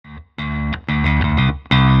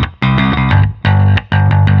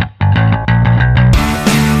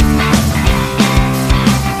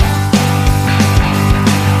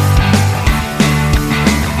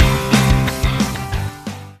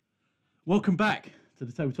Welcome back to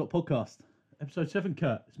the Tabletop Podcast, episode 7,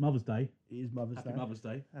 Kurt. It's Mother's Day. It is Mother's Day. Happy Mother's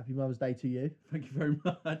Day. Happy Mother's Day to you. Thank you very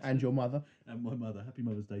much. And your mother. And my mother. Happy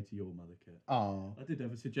Mother's Day to your mother, Kurt. Oh. I did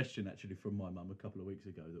have a suggestion, actually, from my mum a couple of weeks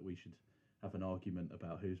ago that we should have an argument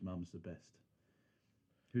about whose mum's the best.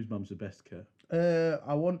 Whose mum's the best, Kurt?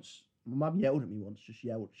 My mum yelled at me once.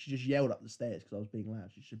 She just yelled up the stairs because I was being loud.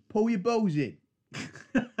 She said, "Pull your balls in."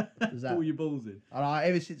 Pull your balls in. And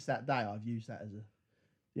ever since that day, I've used that as a,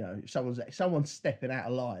 if someone's stepping out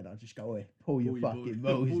of line, I just go, "Hey, pull your fucking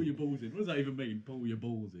balls in." Pull your balls in. What does that even mean? Pull your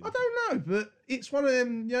balls in. I don't know, but it's one of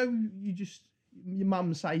them. Your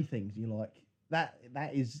mum say things, and you're like, that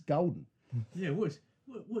is golden. Yeah. What is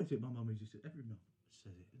it? My mum used to say. Every mum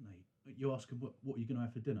says it, isn't they? You ask them what you're gonna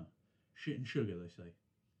have for dinner. Shit and sugar, they say.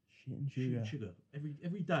 Shit and Shit and sugar.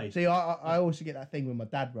 Every day. See, I also get that thing with my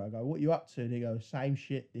dad where I go, "What you up to?" And he goes, "Same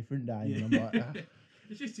shit, different day." Yeah. And I'm like, ah.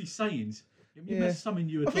 It's just these sayings. You Yeah. must summon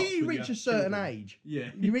you. I think you reach a certain age.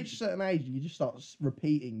 Yeah. You reach a certain age and you just start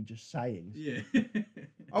repeating just sayings. Yeah.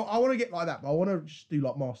 I want to get like that, but I want to just do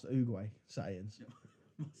like Master Oogway sayings.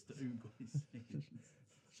 Master Oogway sayings.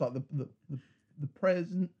 It's like the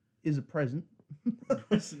present is a present. The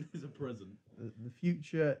present is a present. The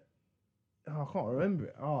future. Oh, I can't remember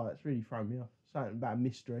it. Oh, that's really thrown me off. Something about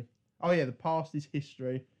mystery. Oh yeah, the past is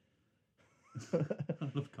history.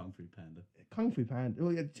 I love Kung Fu Panda. Kung Fu Panda.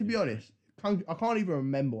 Well, yeah, to be honest, I can't even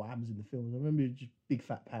remember what happens in the films. I remember just big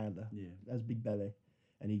fat panda. Yeah. Has a big belly,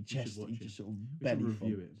 and he just sort of We should belly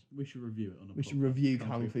review fonts. it. We should review it on a We should podcast. review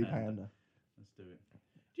Kung Fu Panda. Let's do it.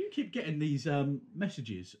 Do you keep getting these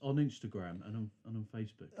messages on Instagram and on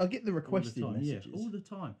Facebook? I get the requested all the time. messages. Yeah, all the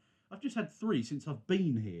time. I've just had 3 since I've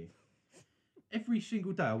been here. Every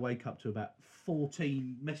single day I wake up to about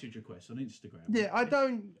 14 message requests on Instagram. Yeah, I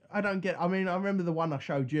don't get. I mean, I remember the one I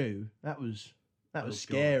showed you. That was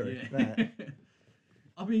scary. God, yeah. That.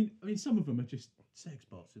 I mean, some of them are just sex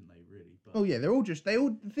bots, aren't they? Really? But Oh yeah,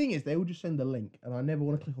 the thing is, they all just send a link, and I never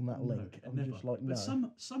want to click on that link. I'm never. just like, no. But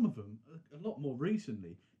some of them, a lot more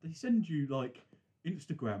recently, they send you like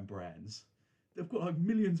Instagram brands. They've got like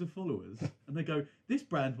millions of followers, and they go, "This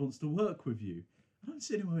brand wants to work with you." And I'm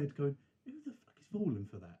sitting in my head going, "Who the fuck is falling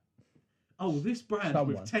for that?" Oh, this brand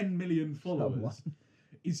with 10 million followers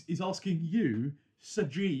is asking you,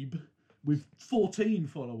 Sajib, with 14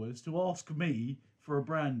 followers, to ask me for a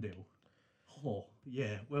brand deal. Oh,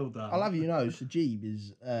 yeah, well done. I love Sajib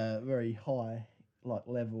is very high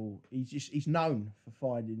level. He's known for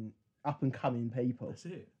finding up and coming people. That's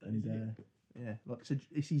it. Yeah, so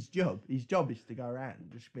it's his job. His job is to go around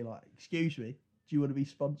and just be like, "Excuse me, do you want to be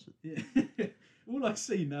sponsored?" Yeah. All I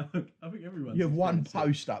see now, I think everyone. You have one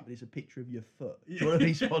post up, and it's a picture of your foot. Do you want to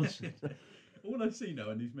be sponsored? All I see now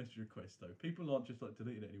in these message requests, though, people aren't just like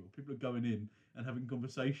deleting it anymore. People are going in and having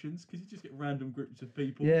conversations because you just get random groups of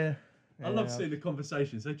people. Yeah. I love seeing the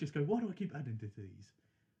conversations. They just go, "Why do I keep adding to these?"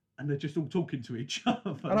 And they're just all talking to each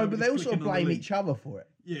other. I know, but they also blame each other for it.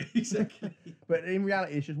 Yeah, exactly. But in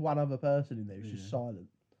reality, it's just one other person in there who's just silent.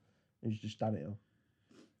 Who's just done it all.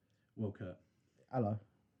 Well, Kurt. Hello.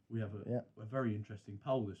 We have a very interesting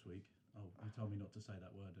poll this week. Oh, you told me not to say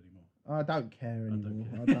that word anymore. I don't care anymore.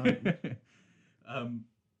 I don't.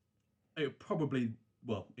 It probably,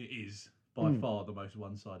 it is by far the most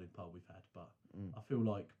one-sided poll we've had, but I feel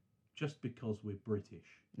like just because we're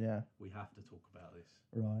British, we have to talk about this.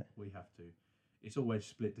 Right. We have to. It's always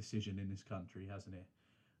split decision in this country, hasn't it?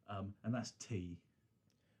 And that's tea.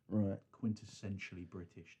 Right. Quintessentially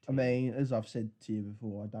British tea. I mean, as I've said to you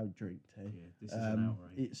before, I don't drink tea. Yeah, this is an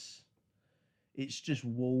outrage. It's just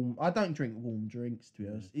warm. I don't drink warm drinks, to be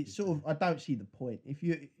honest. It's sort of, I don't see the point. If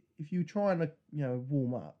you're trying to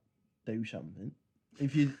warm up, do something.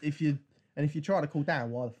 If you're trying to cool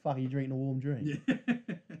down, why the fuck are you drinking a warm drink? Yeah.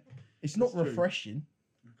 It's not refreshing.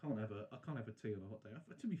 I can't have a tea on a hot day.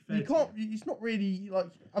 To be fair, You can't. It's not really like,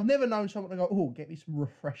 I've never known someone to go, "Oh, get me some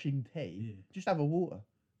refreshing tea." Yeah. Just have a water.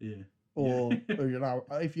 Yeah. Or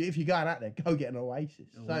if you're going out there, go get an Oasis.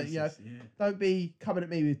 Don't be coming at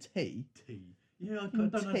me with tea. Tea. Yeah, I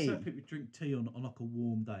don't understand people drink tea on like a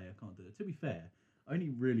warm day. I can't do it. To be fair, I only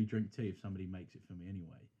really drink tea if somebody makes it for me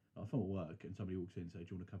anyway. Like if I'm at work and somebody walks in and says,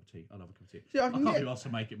 "Do you want a cup of tea?" I'll have a cup of tea. See, I can't be asked to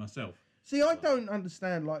make it myself. See, I don't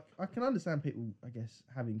understand. Like, I can understand people, I guess,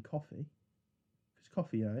 having coffee, because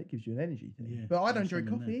coffee, it gives you an energy thing. Yeah, but I don't drink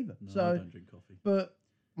coffee either. No, so, I don't drink coffee. But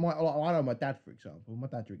I know my dad, for example. My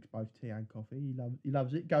dad drinks both tea and coffee. He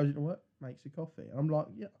loves it. Goes into work, makes a coffee. And I'm like,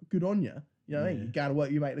 yeah, good on you. You know what I mean? You go to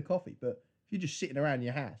work, you make the coffee. But if you're just sitting around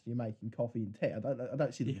your house, and you're making coffee and tea. I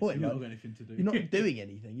don't see the point. You've not got anything to do. You're not doing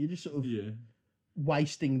anything. You're just sort of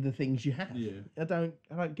wasting the things you have. Yeah. I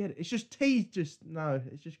don't get it. It's just tea. It's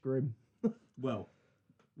just grim. Well,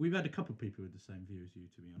 we've had a couple of people with the same view as you,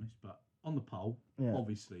 to be honest. But on the poll, Yeah.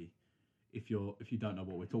 obviously, if you don't know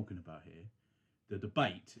what we're talking about here, the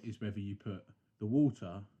debate is whether you put the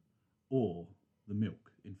water or the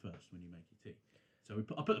milk in first when you make your tea. So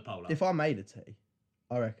I put the poll up. If I made a tea,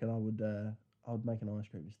 I reckon I would make an ice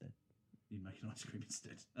cream instead. You'd make an ice cream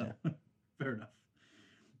instead. Yeah. Oh, fair enough.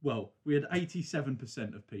 Well, we had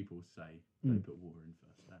 87% of people say they put water in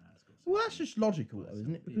first. That has got Well, that's something. just logical, though,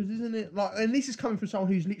 isn't it? Because isn't it like, and this is coming from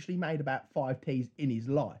someone who's literally made about 5 teas in his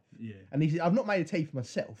life, Yeah. and I've not made a tea for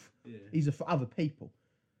myself. Yeah. These are for other people.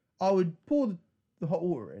 I would pour the hot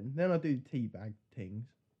water in, then I'd do the tea bag things,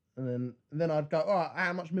 and then I'd go, all right,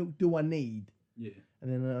 how much milk do I need? Yeah. And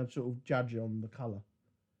then I'd sort of judge it on the colour.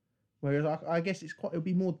 Whereas I guess it'll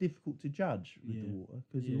be more difficult to judge with the Yeah. water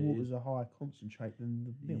because Yeah, the water's a higher concentrate than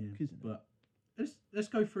the milk, isn't it? But let's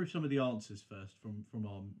go through some of the answers first from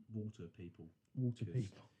our water people. Water because,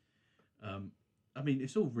 people. I mean,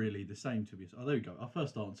 it's all really the same to be. Oh, there we go. Our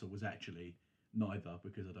first answer was actually neither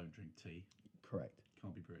because I don't drink tea. Correct.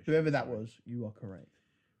 Can't be British. Whoever that Sorry. was, you are correct.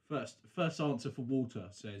 First answer for water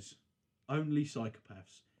says only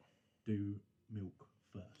psychopaths do milk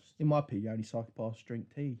first. In my opinion, only psychopaths drink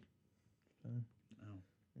tea. Oh.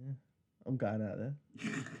 Yeah, I'm going out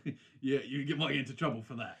there. Yeah, you might get into trouble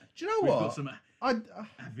for that. Do you know We've what? got some I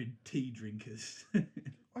avid tea drinkers.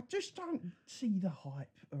 I just don't see the hype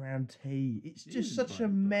around tea. It's It just is such a hype,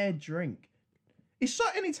 but- mad drink. It's so,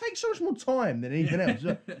 and it takes so much more time than anything else.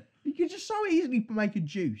 You can just so easily make a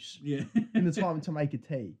juice Yeah. in the time to make a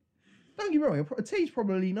tea. Don't get me wrong, a tea's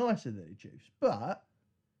probably nicer than a juice, but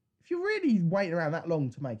if you're really waiting around that long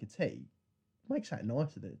to make a tea, make something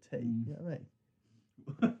nicer than a tea. You know what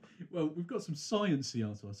I mean? Well, we've got some sciencey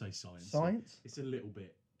answer. I say science. Science? It's a little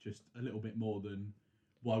bit more than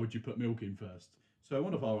why would you put milk in first? So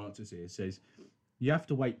one of our answers here says you have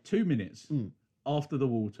to wait 2 minutes after the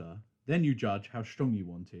water, then you judge how strong you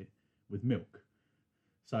want it with milk.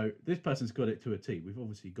 So this person's got it to a tea. We've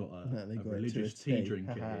obviously got No, they a got it to religious a tea tea.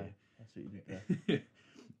 drinker Haha. here. That's what you did there.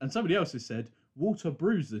 And somebody else has said water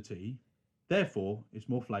brews the tea, therefore it's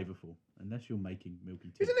more flavourful unless you're making milky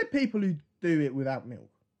tea. Isn't there people who do it without milk?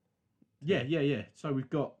 Yeah. So we've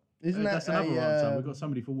got Isn't that's that another a, answer. We've got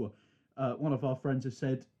somebody for water. One of our friends has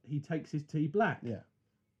said he takes his tea black. Yeah.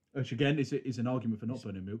 Which again is an argument for not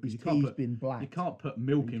burning milk. His You can't tea's been black. you can't put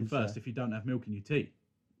milk you in could first say. if you don't have milk in your tea.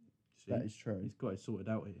 See? That is true. He's got it sorted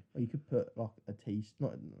out here. Or you could put like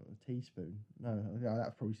not a teaspoon. No,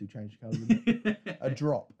 that'd probably still change the colour. Wouldn't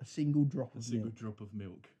it? A single drop A of single milk. drop of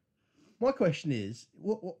milk. My question is,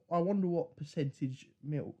 what? I wonder what percentage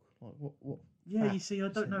milk, like what? Yeah, fat you see, I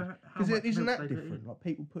don't know how Because much isn't milk that they put different? in. Like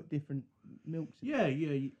people put different milks. In. Yeah,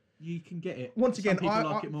 you can get it. Once Some again,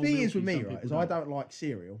 people like it more thing is milky, with me, some right, people is I don't like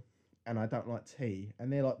cereal and I don't like tea,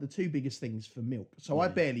 and they're like the two biggest things for milk. So I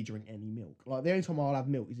Yeah. barely drink any milk. Like the only time I'll have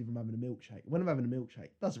milk is if I'm having a milkshake. When I'm having a milkshake,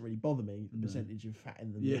 it doesn't really bother me the No. percentage of fat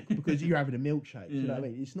in the Yeah. milk because you're having a milkshake. You know what I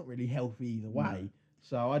Yeah. mean? It's not really healthy either way. No.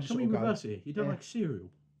 So I just Can we sort of go. reverse it? You don't yeah. like cereal?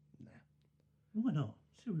 Nah. Why not?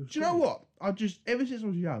 Cereal's Do you know great. what? I just ever since I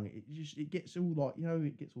was young, it gets all like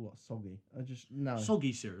it gets all like soggy. I just no.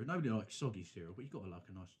 Soggy cereal. Nobody likes soggy cereal, but you got to like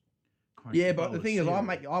a nice. crunchy Yeah, but bowl the of thing is, cereal.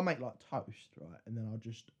 I make like toast, right, and then I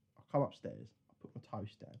come upstairs, I put my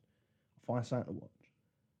toast down, I find something to watch,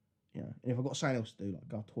 you know, and if I've got something else to do, like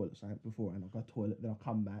go to toilet something beforehand, I'll go to toilet, then I'll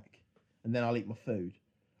come back, and then I'll eat my food.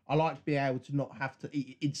 I like to be able to not have to eat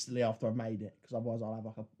it instantly after I've made it, because otherwise I'll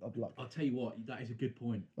have I'll tell you what, that is a good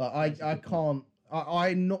point. like That's a I good point. can't.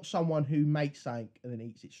 I'm not someone who makes something and then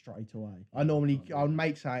eats it straight away. I'll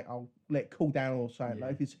make something, I'll let it cool down or something. Yeah.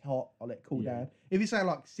 Like if it's hot, I'll let it cool Yeah. down. If it's something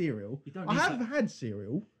like cereal, You don't I need have that- had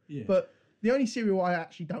cereal, Yeah. but the only cereal I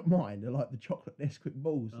actually don't mind are like the chocolate Nesquik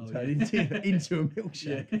balls that Oh, turn yeah. into a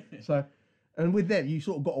milkshake. Yeah. So, and with them, you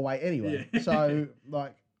sort of got to wait anyway. Yeah. So,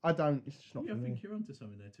 like, I don't. It's just not Yeah, for I me. think you're onto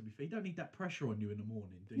something there. To be fair, you don't need that pressure on you in the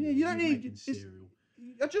morning, do Yeah, you? you don't You're need- making it's- cereal.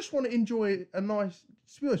 I just want to enjoy a nice.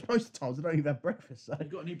 To be honest, most of the times I don't even have breakfast. So. You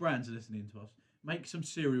got any brands listening to us? Make some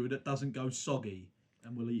cereal that doesn't go soggy,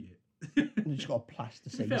 and we'll eat it. You just got a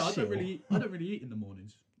plastic. To be fair, I don't really eat in the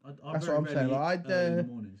mornings. I That's very what I'm saying, rarely like, eat I'd, early in the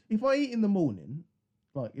mornings. If I eat in the morning,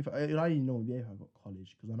 like if I only normally be if I got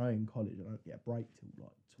college, because I know in college I don't get a break till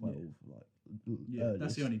like 12, Yeah, earliest.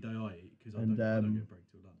 that's the only day I eat because I And, don't get a break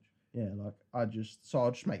till lunch. Yeah, like I'll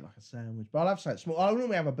just make like a sandwich, but I'll have something small. I'll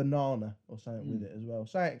normally have a banana or something with it as well.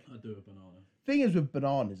 Something. I do a banana. Thing is with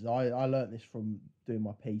bananas, I learnt this from doing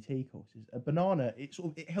my PT courses. A banana,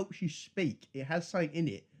 it helps you speak. It has something in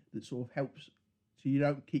it that sort of helps So you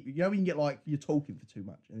don't keep. You know when you get like you're talking for too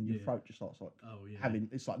much and then your Yeah. throat just starts like Oh yeah. having.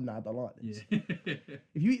 It's like no, I don't like this. Yeah.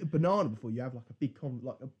 If you eat a banana before you have like a big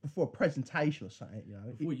before a presentation or something, you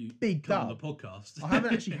know, Before you big come on the dub. podcast. I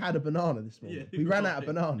haven't actually had a banana this morning. Yeah, We ran out of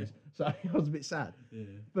right. bananas, so I was a bit sad. Yeah.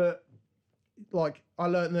 But like I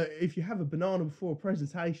learned that if you have a banana before a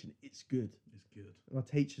presentation, it's good. It's good. My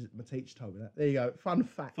teacher told me that. There you go. Fun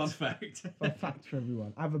fact. Fun fact. Fun fact for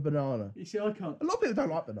everyone. Have a banana. You see, I can't. A lot of people don't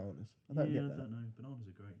like bananas. I don't yeah, get I that. don't know. Bananas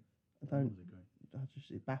are great. I don't. Bananas are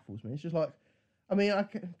great. It baffles me. It's just like, I mean, I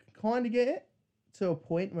can kind of get it to a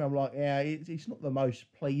point where I'm like, yeah, it's not the most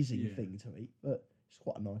pleasing Yeah. thing to eat, but it's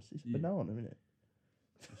quite nice. It's a Yeah. banana, isn't it?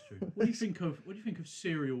 That's true. What do you think of? What do you think of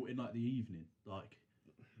cereal in like the evening? Like,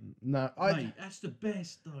 No, mate, that's the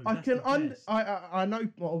best though. I That's can the best. I know.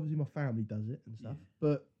 Well, obviously, my family does it and stuff, Yeah.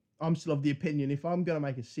 but I'm still of the opinion if I'm gonna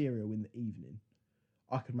make a cereal in the evening,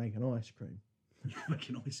 I could make an ice cream. You're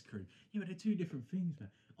making ice cream. Yeah, but they're two different things, man.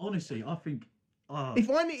 Honestly, I think. If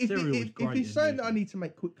I need, cereal is if great it's in something the that I evening. need to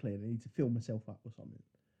make quickly and I need to fill myself up or something,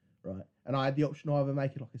 right? And I had the option of either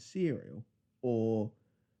make it like a cereal or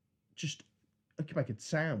just I could make a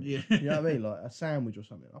sandwich. Yeah. You know what I mean? Like a sandwich or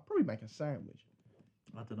something. I'll probably make a sandwich.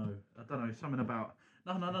 I don't know. Something about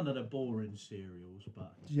none of the boring cereals,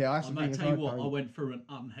 but Yeah, that's I the might thing. tell you what. I don't- went through an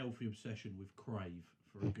unhealthy obsession with Crave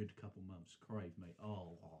for a good couple months. Crave, mate.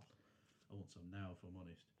 Oh, I want some now, if I'm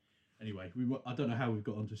honest. Anyway, I don't know how we've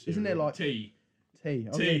got onto cereal. Isn't there like tea? tea?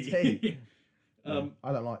 Oh, Tea. yeah, tea. Um,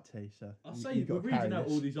 I don't like tea, so I'll you- say you've we're got to carry reading out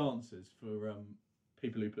this. all these answers for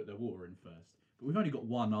people who put their water in first, but we've only got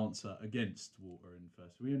one answer against water in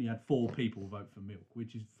first. We only had 4 people vote for milk,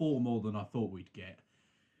 which is 4 more than I thought we'd get.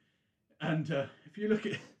 And if you look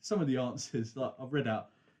at some of the answers, like I've read out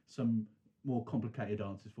some more complicated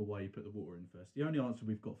answers for why you put the water in first. The only answer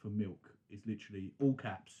we've got for milk is literally all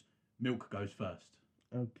caps. Milk goes first.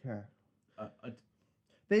 Okay. I-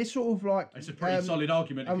 They're sort of like. it's a pretty solid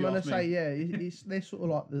argument. If I'm you gonna ask say, me. yeah, they're sort of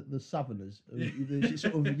like the Southerners. It's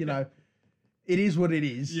sort of, you know, it is what it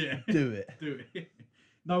is. Yeah. Do it. Do it.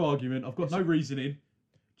 No argument. I've got no reasoning.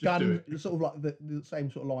 Just do Gun, it. sort of like the same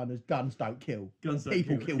sort of line as guns don't kill. Guns don't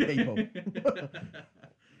People kill people.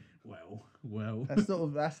 well. That's sort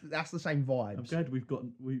of that's the same I'm vibes. glad we've got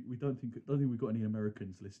we don't think we've got any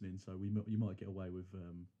Americans listening, so you might get away with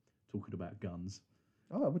talking about guns.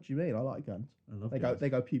 Oh, what do you mean? I like guns. I love They guns.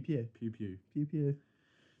 go pew pew Pew pew. pew pew,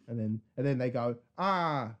 and then they go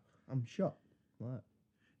I'm shot. Right.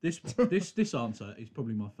 This answer is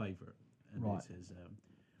probably my favourite, and Right. it says,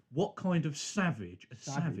 "What kind of savage? A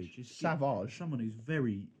savage is Savage. someone who's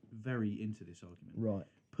very very into this argument. Right.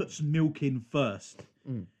 Puts milk in first.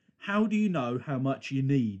 Mm. How do you know how much you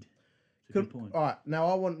need?" It's a good point. All right. Now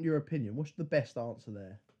I want your opinion. What's the best answer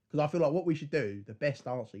there? Because I feel like what we should do, the best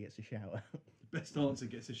answer gets a shout out. The best answer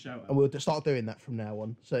gets a shout out. And we'll just start doing that from now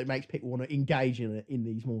on, so it makes people want to engage in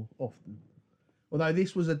these more often. Although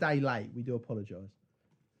this was a day late, we do apologise.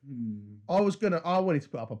 I wanted to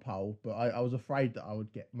put up a poll, but I was afraid that I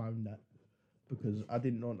would get moaned at because I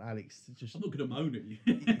didn't want Alex to just. I'm not going to moan at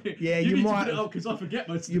you. Yeah, you you need might to put it have- up because I forget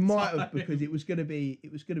most of You the might time. have because it was going to be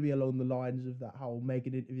along the lines of that whole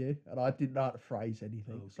Megan interview, and I didn't know how to phrase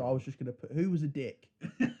anything, Oh, so I God. was just going to put who was a dick,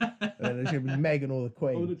 and then it was going to be Megan or the I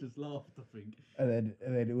would Queen, have just laughed, I think. and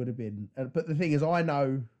then it would have been. But the thing is, I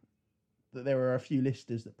know that there were a few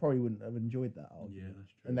listeners that probably wouldn't have enjoyed that argument. Yeah,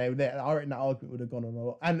 that's true. And I reckon that argument would have gone on a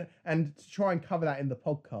lot. And to try and cover that in the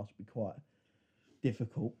podcast would be quite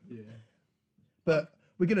difficult. Yeah. But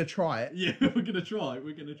we're going to try it. Yeah, we're going to try.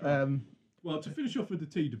 We're going to try. Um, Well, to finish off with the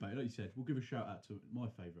tea debate, like you said, we'll give a shout out to my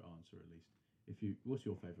favourite answer at least. What's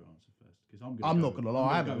your favourite answer first? Because I'm not gonna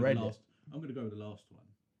lie, I haven't read it. I'm going to go with the last one.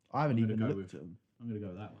 I haven't I'm gonna even go looked with- at them. I'm going to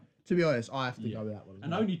go with that one. To be honest, I have to Yeah. go with that one. as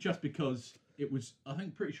And well. only just because it was, I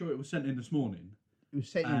think, pretty sure it was sent in this morning. It was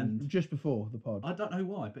sent in and- just before the pod. I don't know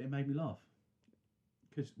why, but it made me laugh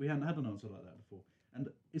because we hadn't had an answer like that before. And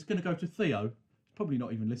it's going to go to Theo. He's probably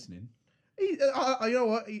not even listening. You know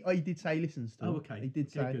what? He did say he listens to. Oh, it. okay. He did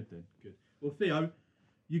Okay, say. good then. Good. Well, Theo,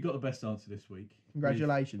 you got the best answer this week.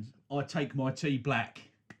 Congratulations. I take my tea black.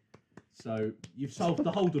 So you've solved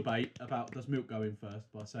the whole debate about does milk go in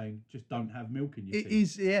first by saying just don't have milk in your It tea.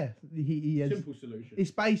 is, yeah. He has. Simple solution.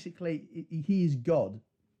 It's basically he is God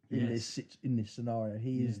in Yes. this scenario.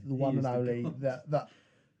 He is Yeah, the he one is and the only God.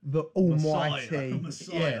 the Almighty. Messiah,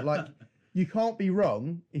 Messiah. Yeah, like you can't be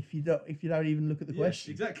wrong if you don't even look at the Yes,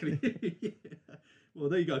 question. exactly. Well,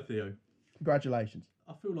 there you go, Theo. Congratulations.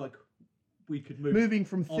 I feel like we could move Moving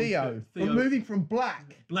from on to Theo, Theo. we're moving from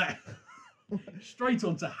black. black straight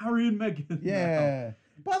on to Harry and Meghan. now. Yeah.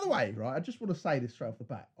 By the way, right, I just want to say this straight off the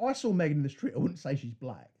bat. I saw Megan in the street. I wouldn't say she's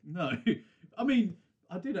black. No, I mean,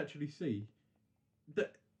 I did actually see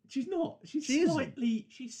that she's not. She's She isn't. slightly.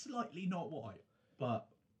 She's slightly not white, but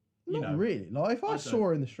you Not know, really. Like if I I saw don't-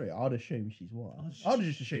 her in the street, I'd assume she's white. I'd I'd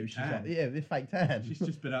just just assume think she's like, tan. yeah, this fake tan. she's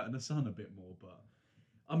just been out in the sun a bit more. But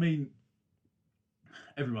I mean,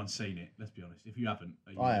 everyone's seen it. Let's be honest. If you haven't,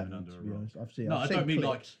 are you I living haven't, under to a be rock? honest. I've seen. No, I've I seen don't mean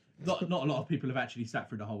clips. not a lot of people have actually sat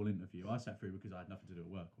through the whole interview. I sat through because I had nothing to do at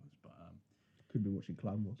work once, Could be watching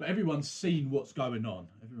Clone Wars. but everyone's seen what's going on.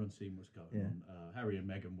 Everyone's seen what's going Yeah. on. Harry and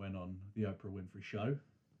Meghan went on the Oprah Winfrey Show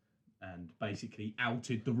and basically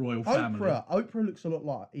outed the royal family. Oprah looks a lot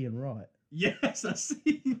like Ian Wright. Yes, I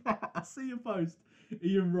see that. I see a post.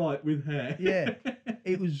 Ian Wright with hair. Yeah.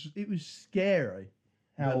 It was scary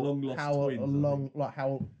Their how long-lost how twins, I think.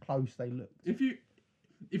 how close they looked.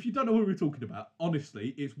 If you don't know what we're talking about,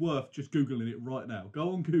 honestly, it's worth just googling it right now.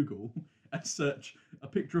 Go on Google and search a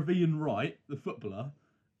picture of Ian Wright, the footballer,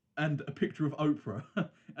 and a picture of Oprah,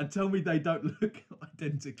 and tell me they don't look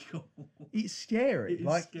identical. It's scary. It is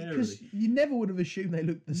like scary. because you never would have assumed they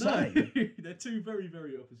looked the same. No, they're two very,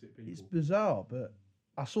 very opposite people. It's bizarre, but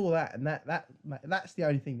I saw that, and that's the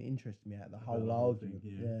only thing that interested me out of the whole the whole argument.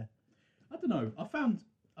 thing, Yeah. yeah. I don't know. I found,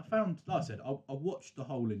 like I said, I watched the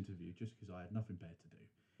whole interview just because I had nothing better to do,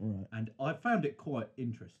 Right. and I found it quite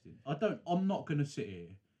interesting. I'm not going to sit here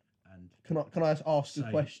and Can I ask say, a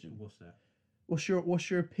question? What's that? What's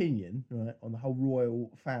your opinion, right, on the whole royal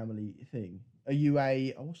family thing? Are you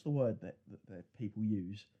what's the word that people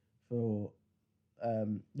use for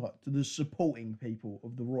like to the supporting people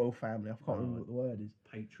of the royal family? I can't remember what the word is.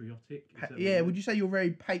 Patriotic? Is that Yeah, what would you say you're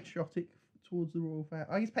very patriotic towards the royal family?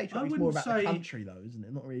 I guess patriotic is more wouldn't about the say- country, though, isn't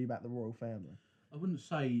it? Not really about the royal family. I wouldn't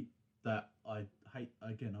say that I hate.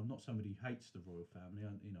 Again, I'm not somebody who hates the royal family.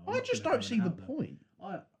 I'm I not just gonna don't go see and the out them. point.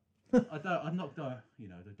 I don't. I'm not going. They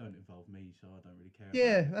don't involve me, so I don't really care.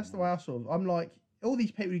 Yeah, about it, that's if the I'm way I honest. sort of. I'm like all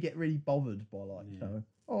these people who get really bothered by like, Yeah.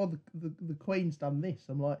 oh, the Queen's done this.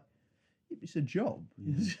 I'm like, it's a job.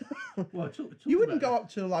 Yeah. Well, You wouldn't go up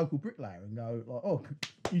to a local bricklayer and go like, "Oh,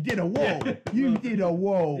 you did a wall. Yeah, You well, did a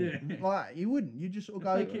wall." yeah. Like you wouldn't. You just sort of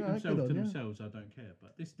If go. they keep "Oh, themselves good to on you." themselves, I don't care.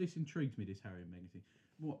 But this intrigued me. This Harry and Meghan thing.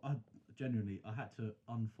 Well, I had to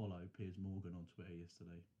unfollow Piers Morgan on Twitter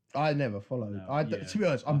yesterday. I never followed. No, I yeah, to be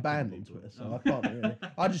honest, I'm I banned on couldn't be Twitter, so bothered. I can't really.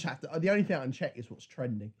 I just have to. The only thing I can check is what's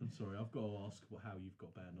trending. I'm sorry, I've got to ask how you've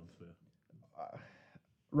got banned on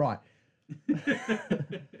Right.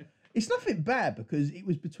 Twitter. It's nothing bad because it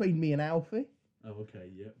was between me and Alfie. Oh, okay,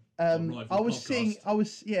 yeah. I rival was podcast.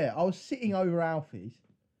 I was sitting over Alfie's,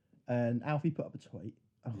 and Alfie put up a tweet.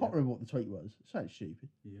 I can't Yeah. remember what the tweet was. Something stupid.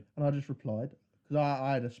 Yeah, And I just replied because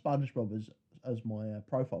I had a SpongeBob as my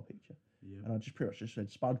profile picture, yeah. and I just pretty much just said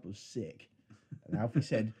SpongeBob's sick, and Alfie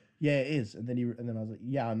said, "Yeah, it is," and then I was like,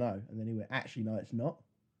 "Yeah, I know," and then he went, "Actually, no, it's not,"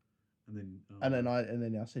 And then, and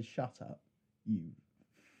then I said, "Shut up, you."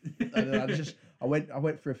 And then I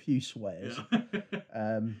went for a few swears.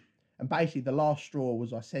 yeah. And basically, the last straw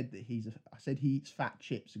was I said he eats fat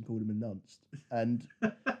chips and called him a nonce, and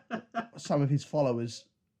some of his followers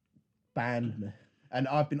banned me, and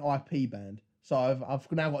I've been IP banned. So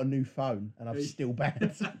I've now got a new phone, and I've still banned.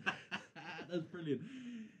 That's brilliant.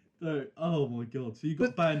 So, oh my god! So you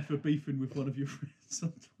got banned for beefing with one of your friends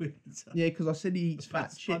on Twitter? Yeah, because I said he eats fat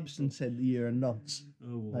That's chips SpongeBob. and said you're a nonce.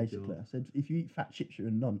 Oh my Basically, god! I said if you eat fat chips, you're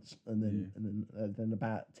a nonce, and then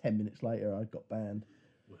about 10 minutes later, I got banned,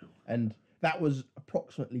 Well, and that was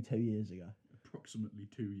approximately 2 years ago. approximately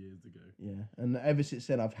 2 years ago. Yeah, and ever since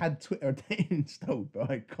then, I've had Twitter installed,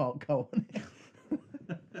 but I can't go on it.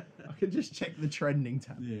 I can just check the trending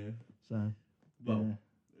tab. Yeah. So, Well, yeah.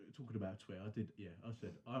 talking about Twitter, I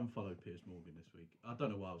said I unfollowed Piers Morgan this week. I don't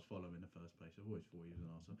know why I was following in the first place. I've always thought he was an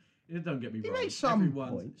arsehole. Yeah, don't get me He wrong. made some Everyone,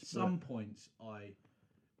 points, some points I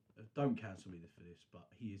don't cancel me for this, but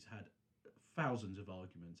he has had thousands of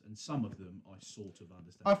arguments, and some of them I sort of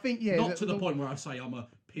understand. I think, yeah. Not to the point where I say I'm a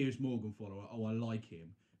Piers Morgan follower. Oh, I like him,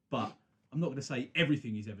 but I'm not going to say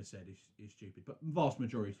everything he's ever said is stupid. But vast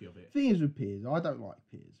majority of it. Thing is with Piers, I don't like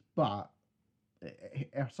Piers, but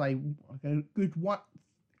I say a good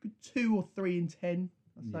 2 or 3 in 10.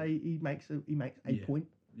 I say he makes a Yeah. point,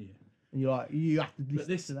 Yeah. and you're like you have to But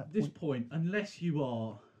listen to that this point. point, unless you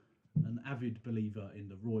are an avid believer in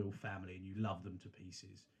the royal family and you love them to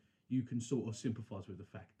pieces, you can sort of sympathise with the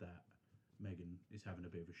fact that Meghan is having a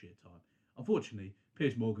bit of a shit time. Unfortunately,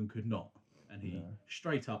 Piers Morgan could not, and he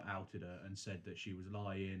straight up outed her and said that she was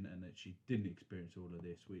lying and that she didn't experience all of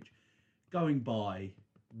this. Which, going by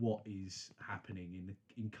what is happening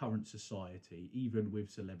in current society, even with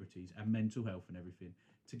celebrities and mental health and everything,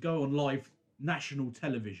 to go on live national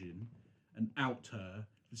television and out her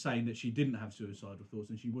for saying that she didn't have suicidal thoughts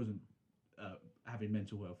and she wasn't having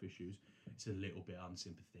mental health issues. It's a little bit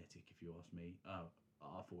unsympathetic, if you ask me. I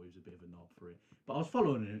thought he was a bit of a knob for it. But I was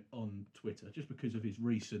following it on Twitter just because of his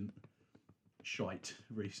recent shite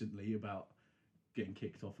recently about getting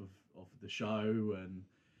kicked off of the show and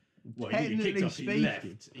well, he didn't get kicked off. He left.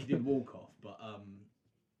 He did walk off, but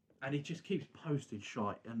and he just keeps posting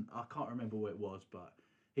shite, and I can't remember what it was, but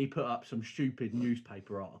he put up some stupid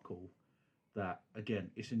newspaper article. That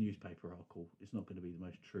again, it's a newspaper article. It's not going to be the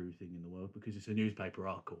most true thing in the world because it's a newspaper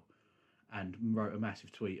article, and wrote a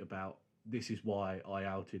massive tweet about this is why I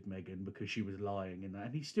outed Meghan because she was lying in that,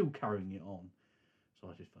 and he's still carrying it on. So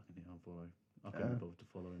I just fucking hit unfollow. I couldn't bother to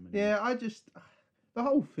follow him anymore. Yeah, the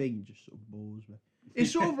whole thing just sort of bores me.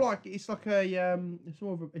 It's sort of like it's a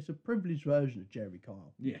privileged version of Jeremy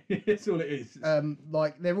Kyle. Yeah, that's all it is.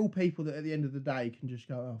 Like they're all people that at the end of the day can just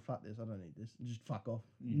go, oh fuck this, I don't need this, and just fuck off,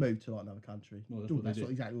 move to like another country. Well, that's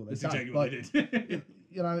exactly what that's they've exactly done. what they did.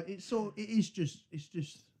 You know, it's just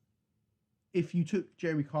if you took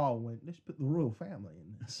Jeremy Kyle and went, let's put the royal family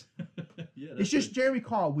in this. Yeah, it's just Jeremy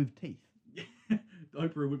Kyle with teeth. The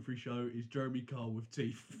Oprah Winfrey Show is Jeremy Kyle with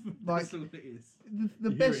teeth. Like, that's all it is. The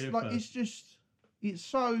best, like first. It's just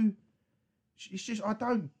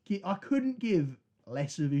I couldn't give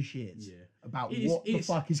less of a shit about what the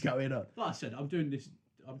fuck is going on. Like I said, I'm doing this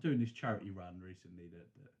charity run recently that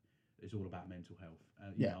is all about mental health.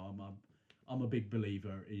 You know, I'm a big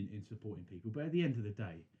believer in supporting people, but at the end of the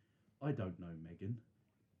day, I don't know Meghan.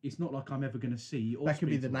 It's not like I'm ever going to see or that could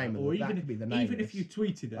be the name of it. That could be the name. Even if you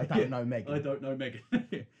tweeted it, I don't know Meghan. I don't know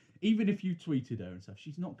Meghan. Even if you tweeted her and stuff,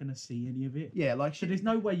 she's not going to see any of it. Yeah, like so there's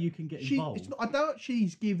no way you can get involved. I doubt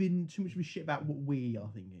she's giving too much of a shit about what we are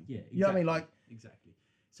thinking. Yeah, exactly. You know what I mean? Like exactly.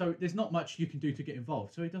 So there's not much you can do to get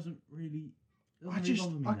involved. So it doesn't really.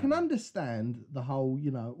 I can understand the whole, you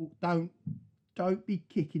know, don't be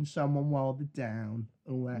kicking someone while they're down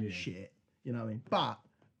and all that shit. You know what I mean? But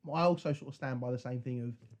I also sort of stand by the same thing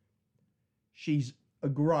of she's a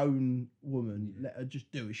grown woman. Let her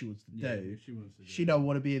just do what she wants to do. She wants to do she don't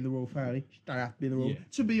want to be in the royal family. She don't have to be in the royal.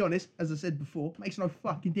 To be honest, as I said before, makes no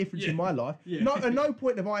fucking difference in my life. No, at no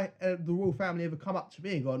point have the royal family ever come up to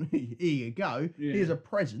me and gone, "Here you go. Here's a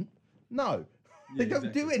present." No, they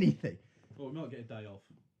don't do anything. Well, we might get a day off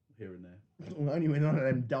here and there. Well, only when none of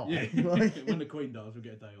them die. Yeah. When the Queen dies, we'll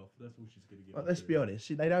get a day off. That's all she's going to give. Let's be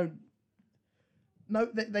honest. They don't. No,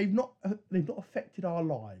 they've not affected our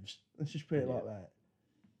lives. Let's just put it like that.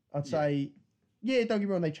 I'd say, don't get me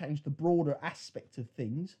wrong, they changed the broader aspect of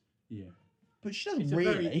things. Yeah. But she doesn't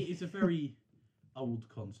It's a very old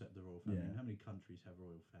concept, the royal family. Yeah. How many countries have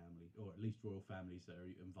royal family, or at least royal families that are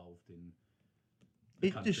involved in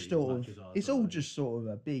the country just sort of, it's all just sort of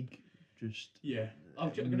a big, Yeah. I'm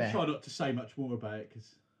going to try not to say much more about it,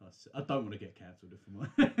 because I don't want to get cancelled if I'm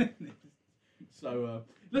So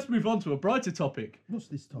let's move on to a brighter topic. What's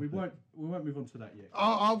this topic? We won't move on to that yet.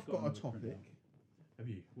 I've got a topic. Have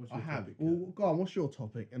you? What's your topic? Well, go on. What's your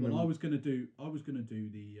topic? And I was going to do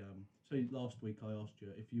the. So last week I asked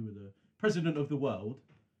you if you were the president of the world,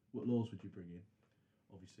 what laws would you bring in?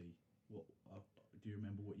 Obviously, what do you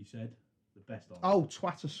remember what you said? The best answer. Oh,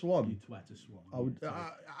 twat a swan. You twat a swan. I would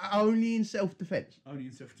only in self-defence. Only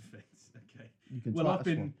in self-defence. Okay. You can. Well, I've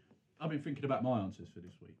been thinking about my answers for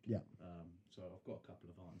this week. Yeah. So I've got a couple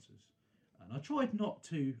of answers. And I tried not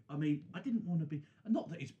to, I didn't want to be, not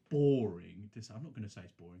that it's boring to say, I'm not going to say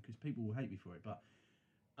it's boring because people will hate me for it, but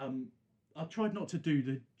I tried not to do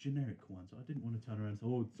the generic ones. I didn't want to turn around and say,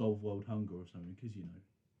 solve world hunger or something, because, you know,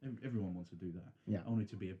 everyone wants to do that. Yeah. I wanted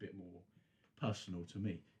to be a bit more personal to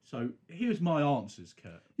me. So here's my answers,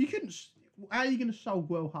 Kurt. You couldn't, how are you going to solve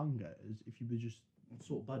world hunger if you were just... I'd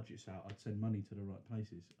sort budgets out, I'd send money to the right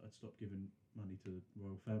places. I'd stop giving money to the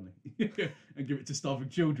royal family and give it to starving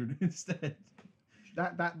children instead.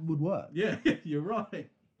 That would work. Yeah, you're right.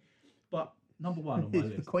 But number one on my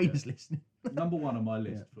list. The Queen's listening. Number one on my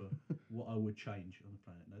list for what I would change on the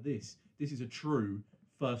planet. Now this is a true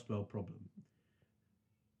first world problem.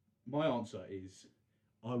 My answer is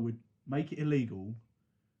I would make it illegal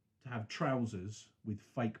to have trousers with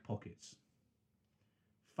fake pockets.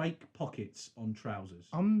 Fake pockets on trousers.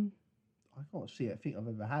 I can't see it. I think I've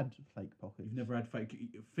ever had fake pockets. You've never had fake.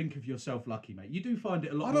 Think of yourself lucky, mate. You do find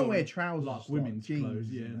it a lot. I don't wear trousers like women's clothes.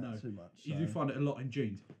 Yeah, no, too much. You do find it a lot in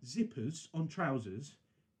jeans. Zippers on trousers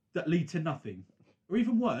that lead to nothing, or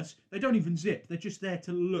even worse, they don't even zip. They're just there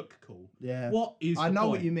to look cool. Yeah. What is? I know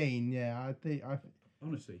what you mean. Yeah, I think.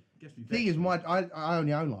 Honestly, gets me. Thing is, I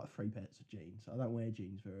only own like 3 pairs of jeans. I don't wear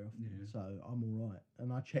jeans very often, so I'm all right.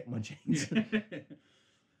 And I check my jeans.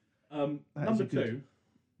 Number two.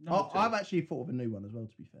 I've actually thought of a new one as well.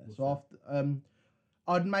 To be fair, after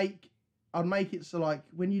I'd make I'd make it so like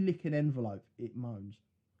when you lick an envelope, it moans.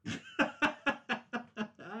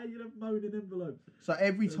 You'd have moaning envelopes. So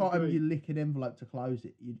every That's time great. you lick an envelope to close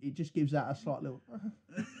it, it just gives out a slight little.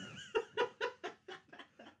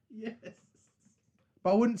 Yes.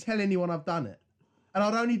 But I wouldn't tell anyone I've done it, and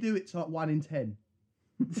I'd only do it to like 1 in 10.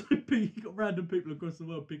 So you got random people across the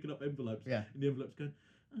world picking up envelopes. Yeah. And the envelopes going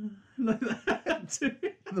like that.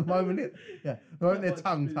 The moment the moment their That might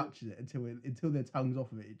tongue just be touches it until their tongue's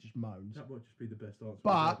off of it, it just moans. That might just be the best answer. But-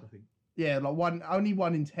 I've heard, I think. Yeah, like only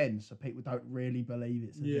 1 in 10, so people don't really believe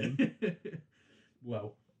it's a thing.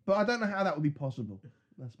 Well. But I don't know how that would be possible.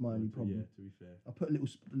 That's my only problem. Yeah, to be fair. I put a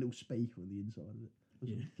little speaker on the inside of it.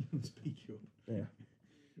 Yeah. Speak up. Yeah.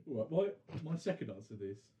 Right, my second answer to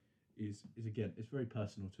this is again, it's very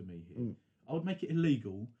personal to me here. Mm. I would make it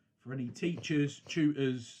illegal for any teachers,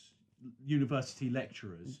 tutors, university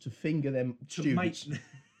lecturers To finger them to students.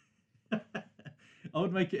 make. I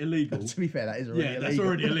would make it illegal. To be fair, that is already illegal. That's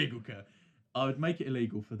already illegal, Kurt. I would make it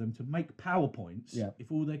illegal for them to make PowerPoints Yeah.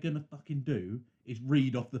 if all they're gonna fucking do is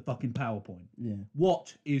read off the fucking PowerPoint. Yeah.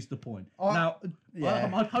 What is the point? Now, yeah.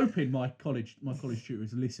 I'm hoping my college tutor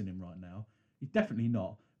is listening right now. He's definitely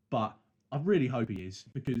not, but I really hope he is,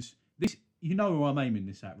 because this, you know who I'm aiming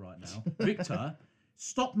this at right now. Victor,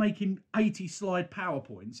 stop making 80 slide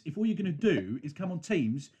PowerPoints if all you're going to do is come on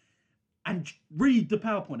Teams and read the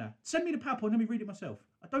PowerPoint out. Send me the PowerPoint, let me read it myself.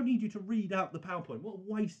 I don't need you to read out the PowerPoint. What a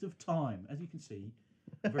waste of time. As you can see,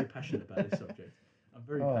 I'm very passionate about this subject. I'm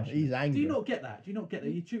very passionate. He's angry. Do you not get that? Do you not get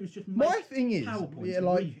that? Your tutors just make My thing is, PowerPoints yeah, and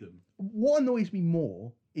like, read them. what annoys me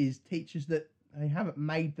more is teachers that they haven't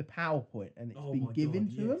made the PowerPoint and it's Oh been my given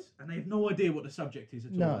God, to them. yes. And they have no idea what the subject is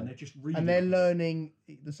at No. all, and they're just reading. And they're it. learning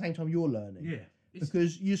at the same time you're learning. Yeah, it's,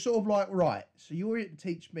 Because you're sort of like, right, so you're here to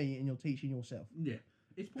teach me and you're teaching yourself. yeah,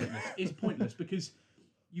 it's pointless. It's pointless because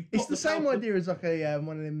you've. It's got the same PowerPoint- idea as like a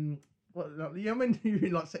one of them. What, like, you know when you're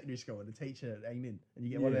in like secondary school and the teacher ain't in, and you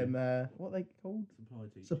get one of them. What are they called? Supply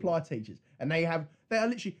teachers. Supply teachers, and they are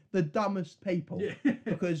literally the dumbest people Yeah.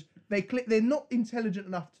 because they're not intelligent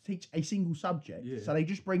enough to teach a single subject, Yeah. so they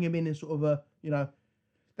just bring them in as sort of a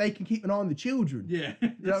they can keep an eye on the children. Yeah, You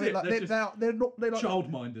know what I mean? it. Like they're not they're like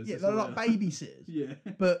childminders. yeah that's they're all like they are. babysitters, Yeah,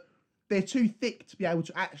 but they're too thick to be able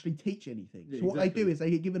to actually teach anything. Yeah, so what they exactly. do is they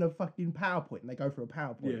get given a fucking PowerPoint and they go through a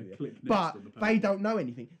PowerPoint. yeah. with it. Click next But on the they don't know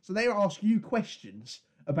anything. So they ask you questions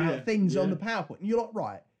about Yeah, things on yeah. the PowerPoint. And you're like,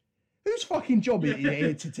 right, whose fucking job is Yeah. it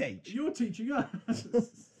here to teach? You're teaching us.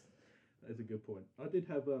 That's a good point. I did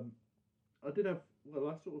have. Well,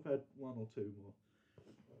 I sort of had one or two more.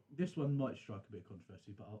 This one might strike a bit of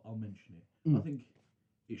controversy, but I'll mention it. I Mm. think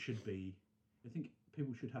it should be. I think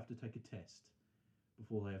people should have to take a test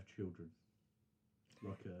before they have children.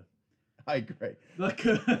 I agree. Like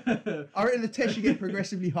I reckon the test should get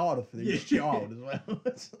progressively harder for each Yeah. child as well.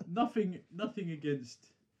 nothing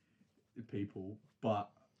against the people, but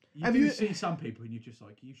you Have do you- see some people and you're just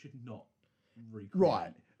like, you should not recreate.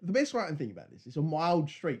 Right. The best way I can think about this is on my old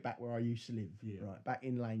street back where I used to live. Yeah. Right. Back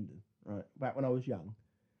in Langdon. Right. Back when I was young.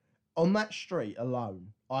 On that street alone,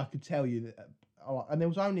 I could tell you that, and there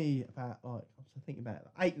was only about I was thinking about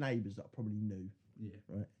 8 neighbours that I probably knew.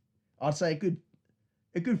 Yeah. I'd say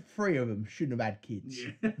a good 3 of them shouldn't have had kids.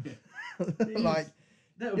 Yeah. Like,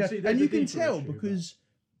 That, yeah, see, and there's you a can deeper tell issue, because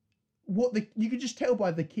you can just tell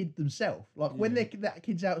by the kid themselves. Like when Yeah. that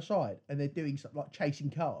kid's outside and they're doing something like chasing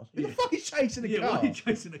cars. Who the Yeah. fuck is chasing a yeah, car? why are Do you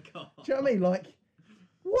chasing a car? you know what I mean? Like,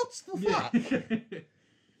 what's the fuck? Yeah.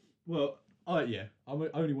 Well, I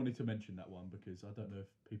only wanted to mention that one because I don't know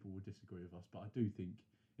if people will disagree with us, but I do think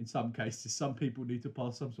in some cases some people need to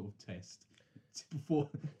pass some sort of test before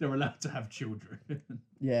they're allowed to have children.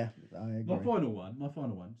 Yeah, I agree. My final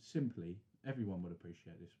one, simply, everyone would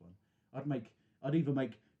appreciate this one. I'd either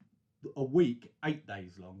make a week 8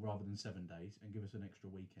 days long rather than 7 days and give us an extra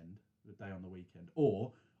weekend, a day on the weekend,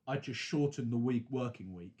 or I'd just shorten the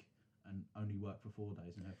working week and only work for 4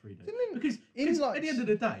 days and have 3 days. Because at the end of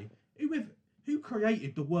the day, who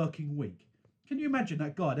created the working week? Can you imagine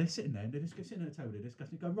that guy? They're sitting there and they're just sitting at a table, they're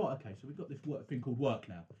discussing. Go right, okay, so we've got this thing called work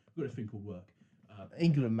now. We've got this thing called work.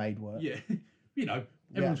 England made work. Yeah,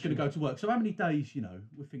 everyone's going to go to work. So how many days?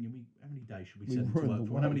 We're thinking, how many days should we send them to ruined work the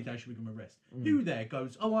for? And how many world. days should we give them a rest? Who there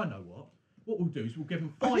goes? Oh, I know what. What we'll do is we'll give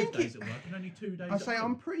them 5 think days at work and only 2 days. I at say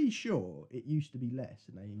home. I'm pretty sure it used to be less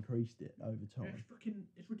and they increased it over Yeah, time.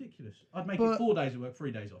 it's ridiculous. I'd make But- it 4 days at work,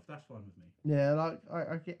 3 days off. That's fine with me. Yeah, like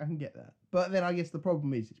I can get that. But then I guess the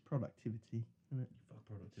problem is it's productivity. Isn't it? Fuck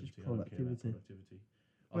productivity. Just I don't care about productivity.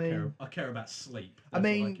 productivity. I care about sleep. I That's what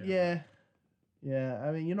mean, care yeah.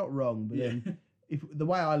 I mean, you're not wrong, but about. then if the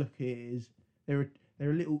way I look at it is there There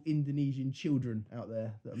are little Indonesian children out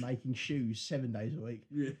there that are making shoes 7 days a week,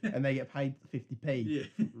 Yeah. and they get paid 50p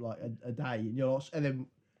Yeah. like a day, and you're lost. And then,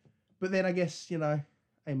 but then I guess ain't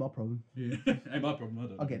my problem. Yeah. Ain't my problem. I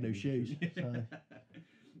don't. I'll get new shoes. So.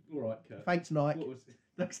 All right, Kurt. Thanks, Nike. What was?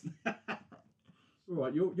 Thanks. All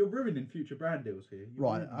right, you're ruining future brand deals here. You're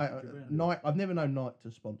Right, ruining future brand deals. Nike. I've never known Nike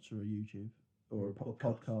to sponsor a YouTube or a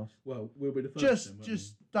podcast. Well, we'll be the first. then, won't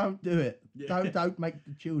Just don't do it. Yeah. Don't make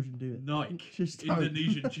the children do it. Nike, Just don't.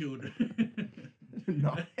 Indonesian children.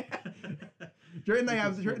 No. Do you reckon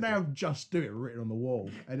they have just do it written on the wall,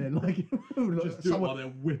 and then like Just do it while they're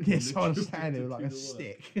whipping. yeah, the someone children standing to with like do a the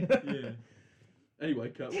work. stick. Yeah. Anyway,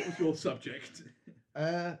 Kurt, what was your subject?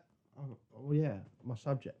 Oh yeah, my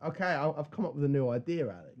subject. Okay, I've come up with a new idea,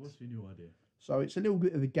 Alex. What's your new idea? So it's a little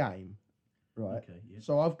bit of a game, right? Okay. Yeah.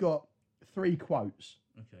 So I've got 3 quotes,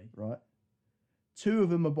 Okay. right? 2 of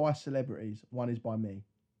them are by celebrities. 1 is by me.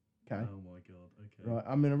 Okay. Oh my god. Okay. Right.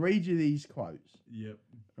 I'm going to read you these quotes. Yep.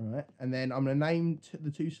 All right. And then I'm going to name the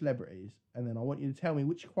 2 celebrities. And then I want you to tell me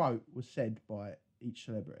which quote was said by each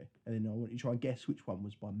celebrity. And then I want you to try and guess which one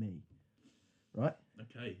was by me. Right?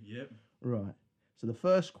 Okay. Yep. Right. So the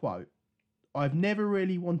first quote: I've never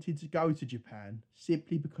really wanted to go to Japan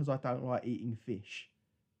simply because I don't like eating fish.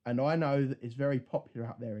 And I know that it's very popular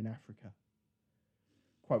out there in Africa.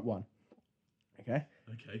 Quote 1. Okay.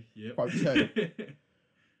 Okay. Yep. Quote 2.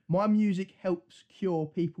 My music helps cure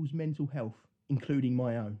people's mental health, including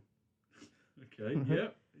my own. Okay.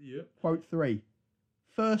 Yep. Yep. Quote 3.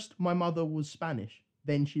 First, my mother was Spanish.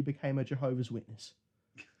 Then she became a Jehovah's Witness.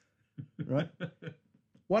 Right?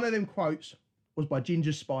 One of them quotes was by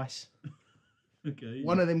Ginger Spice. Okay.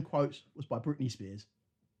 One of them quotes was by Britney Spears.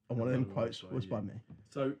 And one of them Oh, quotes right, was yeah. by me.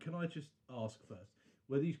 So, can I just ask first?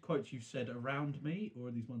 Were these quotes you said around me, or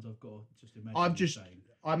are these ones I've got to just imagine? I've you just- saying?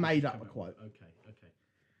 I made Just up a come out quote. with- Okay. Okay.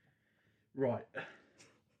 Right.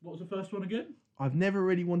 What was the first one again? I've never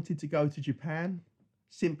really wanted to go to Japan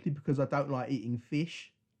simply because I don't like eating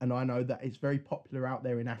fish. And I know that it's very popular out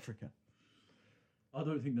there in Africa. I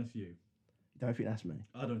don't think that's you. You don't think that's me?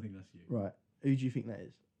 I don't think that's you. Right. Who do you think that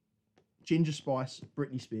is? Ginger Spice,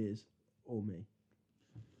 Britney Spears, or me?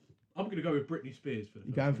 I'm going to go with Britney Spears for the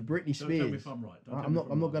You're first going one. for Britney Don't tell me Spears. if I'm right. Don't tell I'm me not.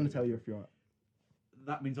 if I'm not right. going to tell you if you're right.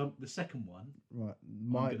 That means I'm the second one. Right.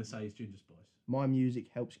 I'm My going to say is Ginger Spice. my music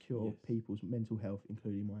helps cure Yes. people's mental health,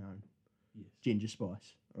 including my own. Yes. Ginger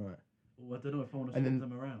Spice. All right. Oh, I don't know if I want to And swap then-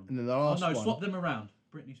 them around. And then the Oh last no, one. swap them around.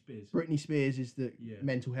 Britney Spears. Britney Spears is the Yeah.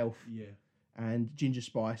 mental health, Yeah. and Ginger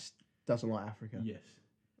Spice doesn't like Africa. Yes.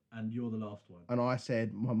 And you're the last one. And I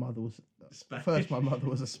said my mother was Spanish. first. My mother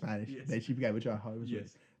was a Spanish. Yes. Then she became a Jehovah's Yes.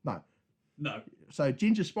 Witness. No. No. So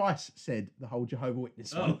Ginger Spice said the whole Jehovah's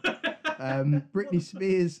Witness one. Oh. Britney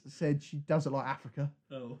Spears said she doesn't like Africa,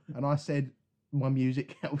 Oh. and I said my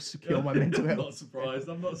music helps cure my mental I'm health. not surprised.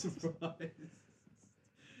 I'm not surprised.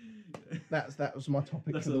 That was my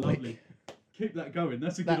topic That's for a the lovely. week. Keep that going.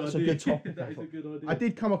 That's a good That's a idea. good topic, That I is a thought. good idea. I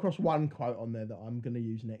did come across one quote on there that I'm going to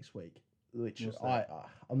use next week, which What's that?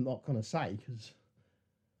 I'm not going to say because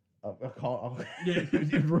I can't. Yeah.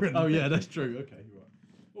 You've ruined Oh it. yeah, that's true. Okay, right.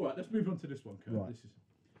 All right, let's move on to this one, Kurt. Right. This is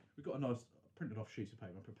we've got a nice printed off sheets of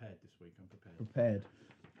paper. I'm prepared this week. I'm prepared. Prepared.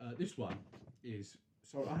 This one is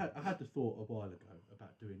so I had the thought a while ago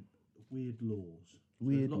about doing weird laws. So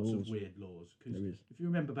Weird there's lots laws. of weird laws because There is. if you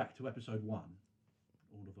remember back to episode 1,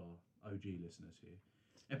 all of our OG listeners here,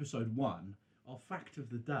 episode 1, our fact of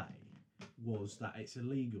the day was that it's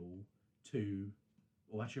illegal to.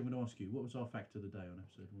 Or actually, I'm going to ask you, what was our fact of the day on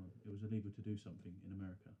episode 1? It was illegal to do something in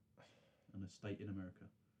America, in a state in America.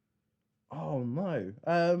 Oh no.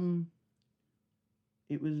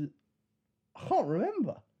 It was. I can't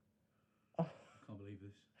remember. I can't believe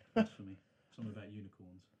this. Blasphemy. Something about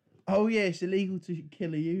unicorns. Oh yeah, it's illegal to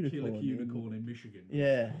kill a unicorn. Kill a unicorn in Michigan.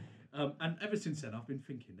 Yeah. And ever since then, I've been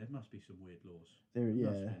thinking there must be some weird laws. There.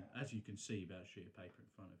 Must Yeah. be, as you can see about a sheet of paper in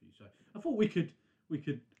front of you. So I thought we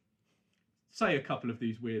could say a couple of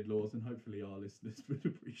these weird laws, and hopefully our listeners would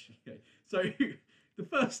appreciate. So the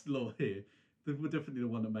first law here, definitely the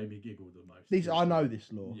one that made me giggle the most. I know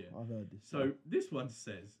this law. Yeah. I've heard this. So this one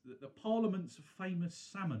says that the Parliament's famous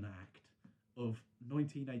Salmon Act of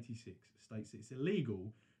 1986 states it's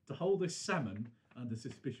illegal to hold a salmon under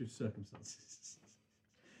suspicious circumstances.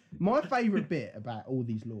 My favourite bit about all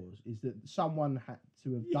these laws is that someone had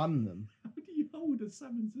to have done them. How do you hold a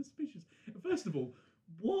salmon suspicious? First of all,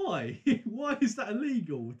 why? Why is that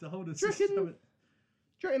illegal to hold a Do you reckon- salmon?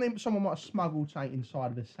 Do you reckon someone might have smuggled something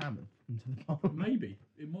inside of a salmon into the parliament? Maybe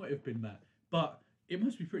it might have been that, but it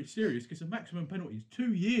must be pretty serious because the maximum penalty is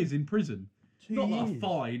 2 years in prison. 2 Not like a years.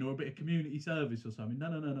 fine or a bit of community service or something.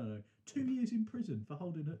 No. 2 years in prison for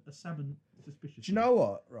holding a salmon suspiciously. Do you know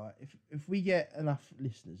what? Right, if we get enough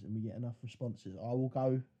listeners and we get enough responses, I will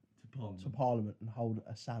go to Parliament and hold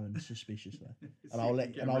a salmon suspiciously, and I'll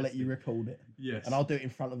let you record it. Yes. And I'll do it in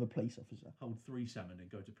front of a police officer. Hold 3 salmon and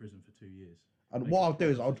go to prison for 2 years. And what I'll do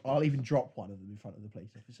is I'll even drop one of them in front of the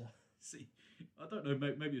police officer. See, I don't know.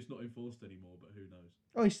 Maybe it's not enforced anymore, but who knows?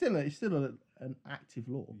 Oh, it's still an active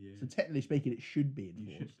law. Yeah. So technically speaking, it should be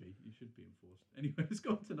enforced. You should be enforced. Anyway, let's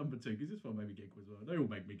go on to number 2 because this one made me giggle as well. They all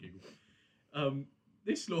make me giggle.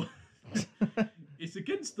 This law, it's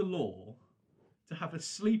against the law to have a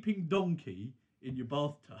sleeping donkey in your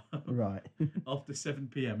bathtub. Right. After 7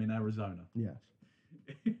 p.m. in Arizona. Yes.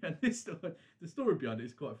 And the story behind it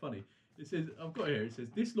is quite funny. It says, I've got it here, it says,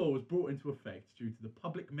 this law was brought into effect due to the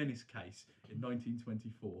public menace case in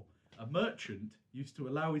 1924. A merchant used to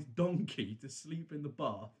allow his donkey to sleep in the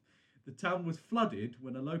bath. The town was flooded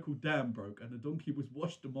when a local dam broke and the donkey was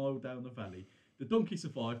washed a mile down the valley. The donkey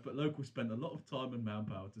survived, but locals spent a lot of time and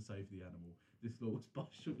manpower to save the animal. This law was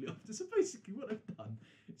passed shortly after. So basically what they've done,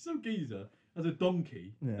 some geezer as a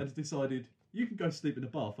donkey has decided, you can go sleep in the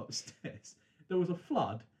bath upstairs. There was a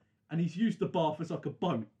flood, and he's used the bath as like a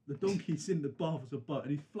boat. The donkey's in the bath as a boat,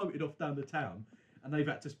 and he's floated off down the town, and they've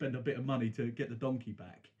had to spend a bit of money to get the donkey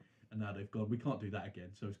back. And now they've gone, we can't do that again,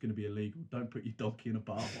 so it's going to be illegal. Don't put your donkey in a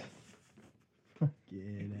bath.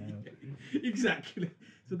 Exactly.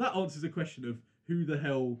 So that answers the question of who the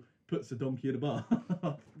hell puts a donkey in a bath,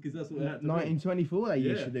 because that's what they had to 1924 they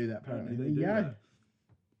used to do that, apparently. They do that.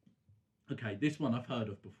 Okay, this one I've heard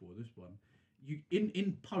of before. This one,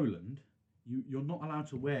 in Poland, you're not allowed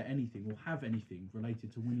to wear anything or have anything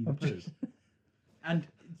related to Winnie the Pooh. And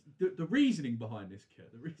the reasoning behind this,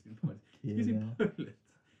 Kurt, is in Poland,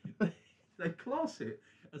 they class it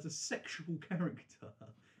as a sexual character,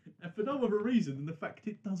 and for no other reason than the fact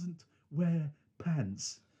it doesn't wear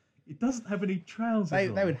pants. It doesn't have any trousers.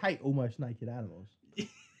 They would hate almost naked animals. I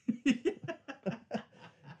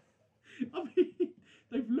mean,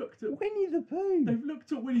 they've looked at Winnie the Pooh. They've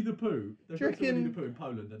looked at Winnie the Pooh. They've looked at Winnie the Pooh in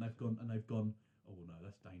Poland, and they've gone. Oh no,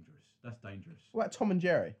 that's dangerous. That's dangerous. What about Tom and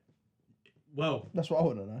Jerry? Well, that's what I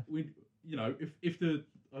want to know. If the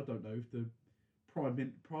prime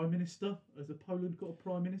minister, has Poland got a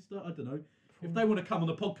prime minister? I don't know. If they want to come on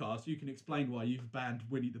the podcast, you can explain why you've banned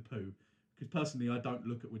Winnie the Pooh. Because personally, I don't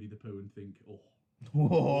look at Winnie the Pooh and think,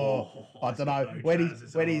 I don't know.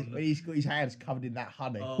 When he's got his hands covered in that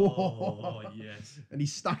honey. Oh, yes. And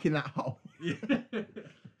he's stuck in that hole. Yeah.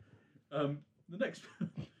 The next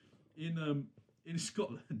in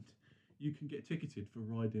Scotland, you can get ticketed for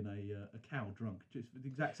riding a cow drunk. Just the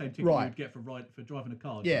exact same ticket you'd get for driving a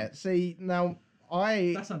car. Yeah. Drunk. See, now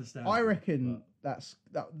that's understandable. I reckon that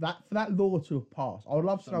for that law to have passed, I would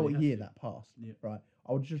love to know what year that passed. Yeah. Right.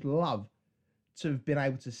 I would just love to have been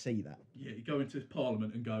able to see that. Yeah, you go into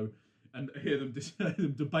Parliament and go and hear them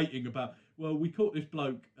debating about, well, we caught this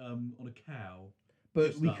bloke on a cow,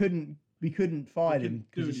 but we couldn't find him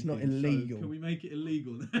because it's not illegal. So can we make it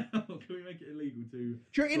illegal now? Can we make it illegal to? Do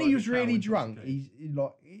you reckon he was really drunk? He's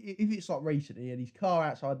like, if it's like recently, he had his car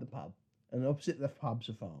outside the pub, and opposite the pub's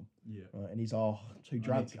a farm. Yeah. Right, and he's too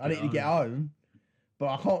drunk. I need to get home, but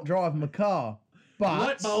I can't drive my car. But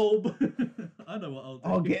light bulb. I know what I'll do.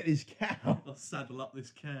 I'll get this cow. I'll saddle up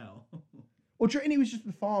this cow. Well, do you reckon he was just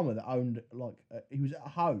the farmer that owned, he was at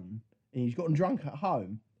home and he's gotten drunk at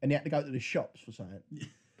home and he had to go to the shops for something.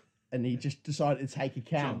 And he just decided to take a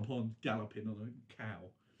cow. Jump on, galloping on a cow.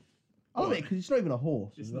 I love it because it's not even a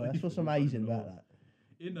horse. That's what's amazing about that.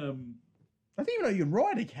 I didn't even know you could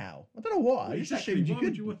ride a cow. I don't know why. Well, I just assumed you could. Why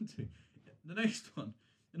would you want to? The next one,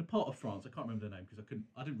 in a part of France, I can't remember the name because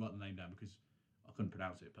I didn't write the name down because I couldn't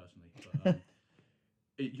pronounce it personally. But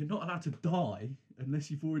you're not allowed to die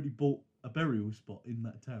unless you've already bought a burial spot in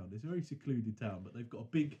that town. It's a very secluded town, but they've got a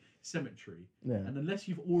big cemetery. Yeah. And unless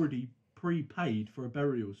you've already prepaid for a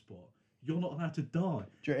burial spot, you're not allowed to die.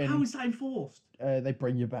 How is that enforced? They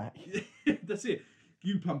bring you back. That's it.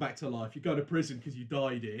 You come back to life. You go to prison because you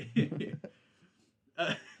died here.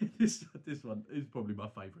 This one is probably my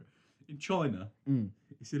favourite. In China,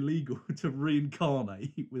 it's illegal to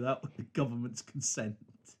reincarnate without the government's consent.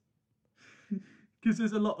 Because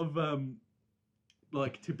there's a lot of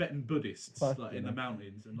Tibetan Buddhists in the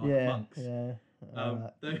mountains and monks. Yeah.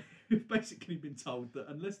 They've basically been told that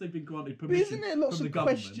unless they've been granted permission, isn't there lots of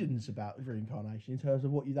questions about reincarnation in terms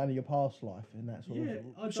of what you've done in your past life and that sort of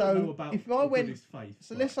thing? I don't know about if I went, Buddhist faith.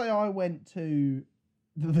 So let's say I went to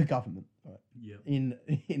the government, right? Yeah.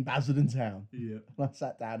 In Basildon Town. Yeah. And I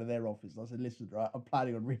sat down in their office and I said, "Listen, right, I'm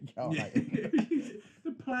planning on reincarnating."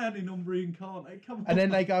 They're planning on reincarnating. Come on. And then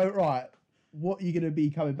they go, "Right, what are you going to be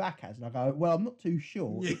coming back as? And I go, well, I'm not too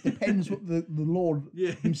sure. Yeah. It depends what the Lord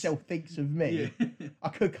Yeah. himself thinks of me. Yeah. I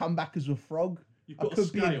could come back as a frog. You've I got a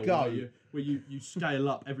could be a scale goat. where you scale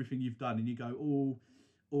up everything you've done and you go,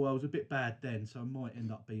 oh, I was a bit bad then, so I might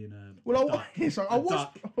end up being a Well, duck. I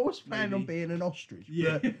duck, was planning on maybe. being an ostrich.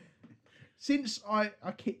 Yeah. But since I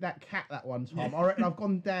kicked that cat that one time, I reckon I've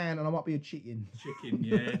gone down and I might be a chicken. Chicken,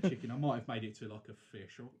 yeah, chicken. I might have made it to like a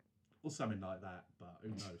fish or something like that, but who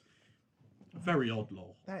knows? Very odd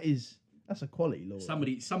law. That's a quality law.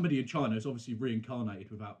 Somebody in China has obviously reincarnated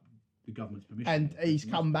without the government's permission. And he's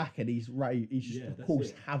come back and he's just Yeah, that's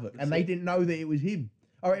caused it. havoc. That's And they it. didn't know that it was him.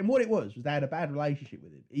 All right, and what it was they had a bad relationship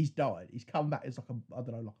with him. He's died. He's come back as like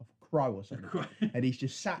a crow or something. And he's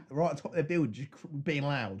just sat right on top of their building, just being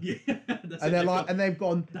loud. Yeah, And they're like, and they've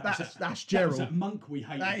gone, that's That Gerald. was that monk we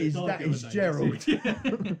hated. That died is the other Gerald. day, that's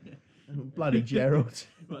it. Bloody Gerald.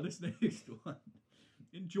 Right, this next one.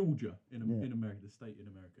 In Georgia, in Yeah. America, the state in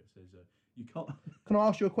America, it says you can't. Can I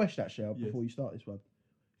ask you a question, actually, Yes. before you start this one?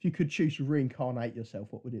 If you could choose to reincarnate yourself,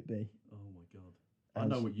 what would it be? Oh my god! I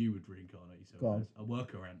know what you would reincarnate Go on. yourself as. A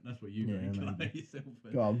worker ant. That's what you Yeah, reincarnate maybe. yourself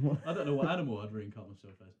as. Go on. I don't know what animal I'd reincarnate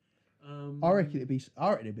myself as. I reckon it'd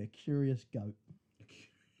be a curious goat.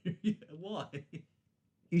 Yeah, why?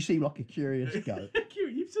 You seem like a curious goat.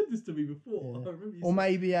 Cute. You've said this to me before. Yeah. I remember you Or said-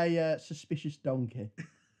 maybe a suspicious donkey,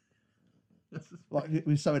 That's just- like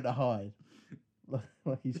with something to hide.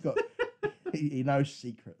 Like he's got, he knows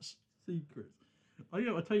secrets. secrets. I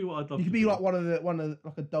tell you what, I'd love. You could to be do. like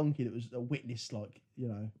like a donkey that was a witness, like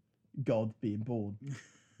God being born,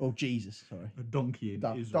 or Jesus. Sorry, a donkey in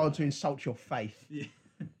don't Israel. to insult your faith. Yeah.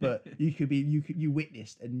 But you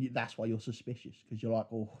witnessed, and that's why you're suspicious because you're like,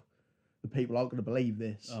 oh, the people aren't going to believe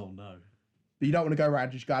this. Oh no. But you don't want to go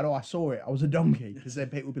around just going, oh, I saw it, I was a donkey, because then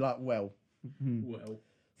people will be like, well, Well,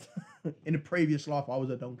 in a previous life I was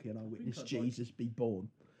a donkey and I witnessed I'd like- Jesus be born.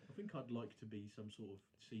 I think I'd like to be some sort of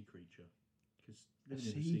sea creature because A living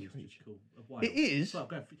in the sea sea is creature? just cool. A whale. It is. Fuck,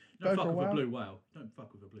 Go don't for fuck a with whale? a blue whale. Don't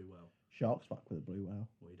fuck with a blue whale. Sharks fuck with a blue whale,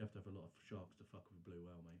 Well, you'd have to have a lot of sharks to fuck with a blue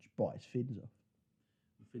whale, mate. just bite its fins off.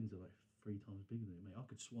 The fins are like 3 times bigger than it, mate. I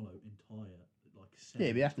could swallow entire like. Yeah,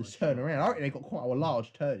 but you have to seven-sized turn sharks. around. I reckon they've got quite a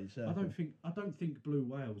large turn. I don't think blue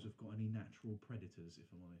whales have got any natural predators, if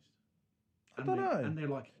I'm honest. I don't know. And they're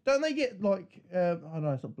like, Don't they get like, I don't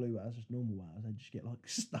know, it's not blue whales, it's normal whales. They just get like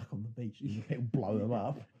stuck on the beach and people blow them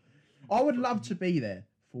up. I would love to be there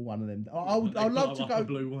for one of them. I'd love to like a go.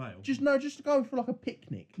 blue whale. Just to go for like a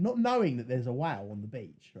picnic, not knowing that there's a whale on the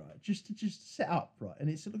beach, right? Just to set up, right? And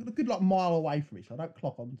it's a good like mile away from me, so I don't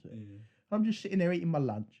clock onto it. Yeah. I'm just sitting there eating my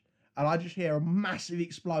lunch, and I just hear a massive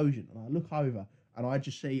explosion, and I look over, and I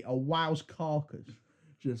just see a whale's carcass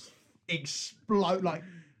just explode, like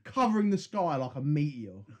covering the sky like a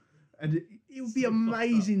meteor. And it would be So fucked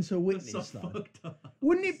amazing to That's witness, so though. fucked up.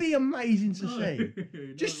 Wouldn't it be amazing to No. see?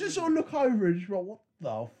 No, Just to it sort of look over and just go, what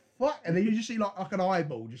the fuck? And then you just see like an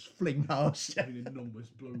eyeball just fling past you. An enormous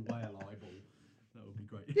blue whale eyeball. That would be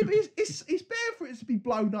great. Yeah, but it's better for it to be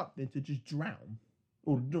blown up than to just drown.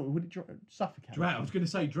 Or no, would it suffocate? Drown. I was going to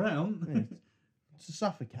say drown. Yeah. To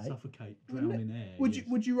suffocate. Suffocate. Drown in air. Would yes.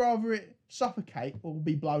 you rather it suffocate or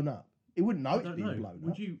be blown up? It wouldn't know I it's don't being know. blown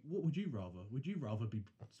Would up. you? What would you rather? Would you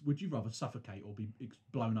rather suffocate or be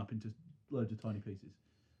blown up into loads of tiny pieces?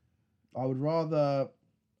 I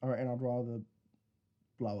reckon I'd rather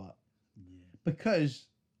blow up Yeah. because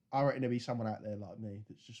I reckon there'd be someone out there like me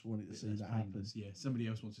that's just wanted to see That's that happen. painless. Yeah. Somebody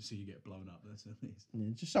else wants to see you get blown up. That's at least. Yeah,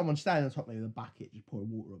 just someone standing on top of me with a bucket, just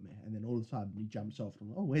pouring water on me, and then all of a sudden he jumps off. And I'm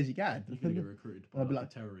like, oh, where's he going? You're going to get recruited by I'd be like,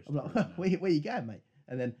 like- a terrorist. I'm group like, now. where you going, mate?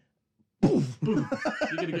 And then, poof. Boom.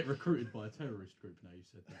 You're going to get recruited by a terrorist group now. You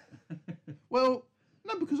said that. Well,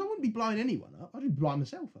 no, because I wouldn't be blowing anyone up. I'd just blow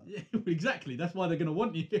myself up. Yeah, exactly. That's why they're going to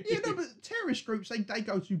want you. Yeah, no, but terrorist groups, they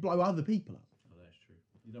go to blow other people up. Oh, that's true.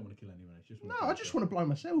 You don't want to kill anyone else. Just No, I just want to blow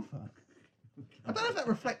myself up. I don't know if that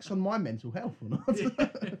reflects on my mental health or not. You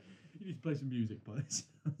need to play some music, by the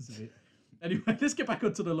sounds of it. Anyway, let's get back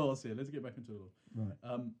onto the laws here. Let's get back into the law.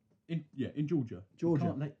 Right. In Georgia, Georgia.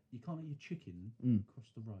 you can't let your chicken Mm. cross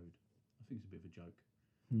the road. I think it's a bit of a joke,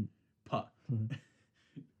 Mm. but Mm.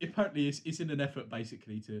 apparently it's in an effort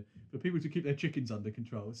basically for people to keep their chickens under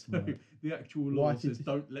control. So Right. the actual Why law did says the-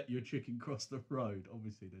 don't let your chicken cross the road.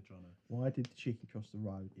 Obviously, they're trying to. Why did the chicken cross the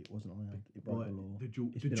road? It wasn't allowed. It broke the law. The It's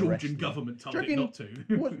the been Georgian arrested. government told Do you it reckon- not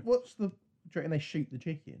to. What's the? Do you reckon they shoot the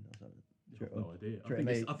chicken or something? Do you I've no reckon- idea. do you I reckon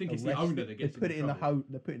think it's they the arrest owner it? that gets They put it in the trouble. hole.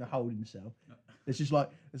 They put it in a holding cell. It's just like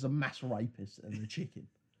there's a mass rapist and the chicken.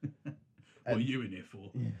 What are you in here for?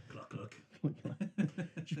 Yeah. Cluck cluck.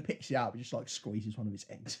 Just picks it up, just like squeezes one of its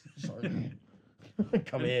eggs. Sorry.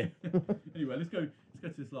 Come here. Anyway, let's go go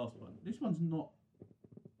to this last one. This one's not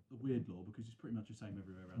a weird law because it's pretty much the same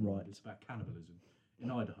everywhere around the world. Right. It's about cannibalism. In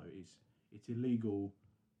Idaho, it's illegal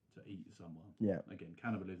to eat someone. Yeah. Again,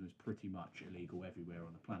 cannibalism is pretty much illegal everywhere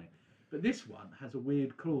on the planet. But this one has a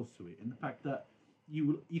weird clause to it in the fact that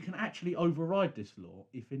you can actually override this law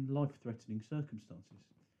if in life-threatening circumstances.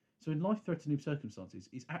 So in life-threatening circumstances,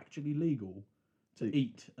 it's actually legal to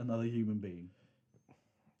eat another human being.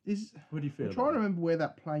 What do you feel? I'm trying to remember where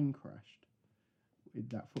that plane crashed with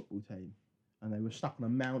that football team, and they were stuck on a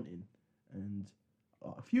mountain, and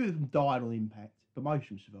a few of them died on impact, but most of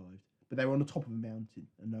them survived. But they were on the top of a mountain,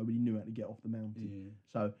 and nobody knew how to get off the mountain. Yeah.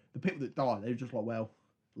 So the people that died, they were just like, well,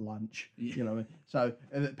 lunch, Yeah. you know what I mean? So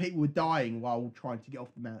the people were dying while trying to get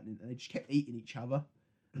off the mountain, and they just kept eating each other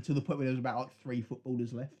until the point where there was about like 3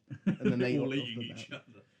 footballers left, and then they all got off eating the each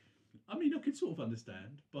mountain. other. I mean, I can sort of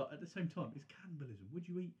understand, but at the same time, it's cannibalism. Would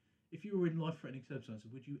you eat, if you were in life-threatening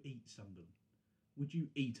circumstances, would you eat somebody? Would you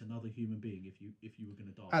eat another human being if you were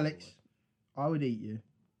going to die? Alex, I would eat you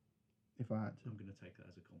if I had to. I'm going to take that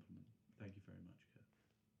as a compliment. Thank you very much, Kurt.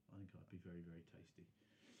 I think I'd be very, very tasty.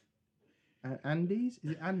 Andes?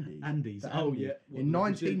 Is it Andes? Andes. The Oh, Andes. yeah. What, In the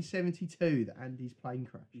Brazil- 1972, the Andes plane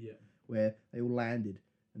crash, Yeah. where they all landed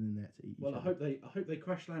and then they had to eat Well, each I other. hope they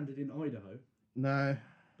crash landed in Idaho No,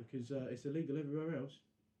 because it's illegal everywhere else.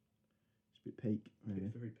 it's a bit peak. It's Really.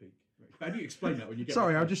 very peak. How do you explain that when you get?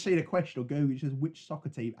 Sorry, back I've just seen a question on Google which says which soccer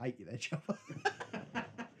team ate each other.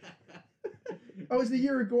 Oh, it's the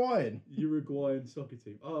Uruguayan. Uruguayan soccer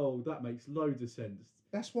team. Oh, that makes loads of sense.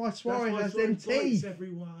 That's why Suarez has Suarez them bites teeth.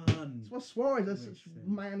 everyone. That's why Suarez has Makes such sense.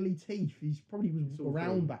 manly teeth. He's probably was It's all around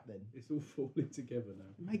falling. back then. It's all falling together now.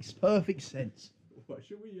 It makes perfect sense. Right,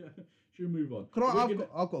 should we move on? Can I, We're I've, gonna- got,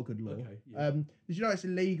 I've got a good law. Okay, yeah. Did you know it's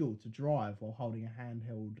illegal to drive while holding a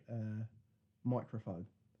handheld microphone?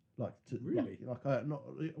 Like, Really? like not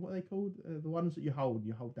what are they called? The ones that you hold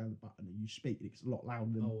down the button and you speak. And it's a lot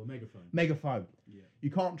louder than Oh, a megaphone. megaphone. Yeah.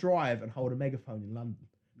 You can't drive and hold a megaphone in London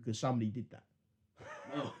because somebody did that.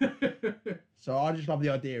 Oh. So I just love the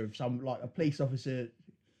idea of some like a police officer.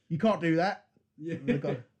 You can't do that. Yeah. And they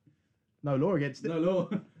go, no law against it. No law.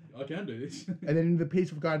 I can do this. And then the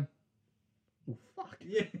police will go, well, fuck.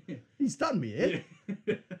 Yeah. He's done me here.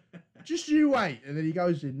 Yeah. Just you wait. And then he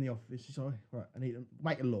goes in the office. He's like, right, I need to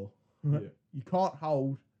make a law. Right? Yeah. You can't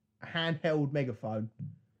hold a handheld megaphone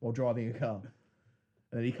while driving a car.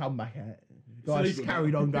 And then he come back at it. The guy's illegal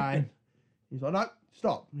carried now. on going. He's like, no,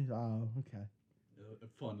 stop. And he's like, oh, okay.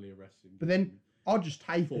 Finally arresting. But then I'll just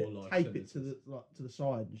tape Four it, life tape it to sentences. the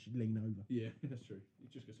side, and she'd lean over. Yeah, that's true. You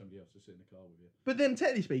just got somebody else to sit in the car with you. But then,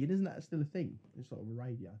 technically speaking, isn't that still a thing? It's sort of a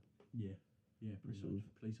radio. Yeah. Yeah, pretty Sort much.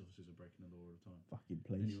 Police officers are breaking the law all the time. Fucking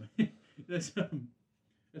police. Anyway,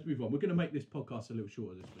 let's move on. We're going to make this podcast a little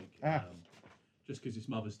shorter this week, just because it's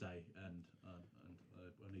Mother's Day and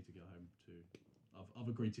I need to go home to. I've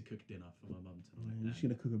agreed to cook dinner for my mum tonight. I'm just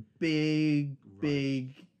and gonna cook a big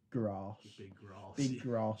Right. grass, big grass. big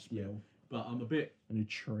grass Yeah. mill, But I'm a bit and a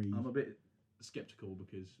tree. skeptical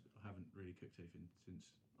because I haven't really cooked anything since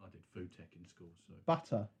I did food tech in school. So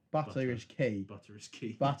Butter Butter. is key. butter is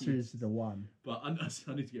key. Butter is the one. But I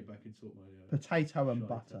need to get back and sort my. Potato and Shite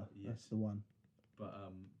butter. out, yes. That's the one. But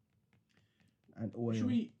And oil. should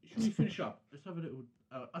we finish up? Let's have a little.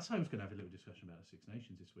 I say I was going to have a little discussion about the Six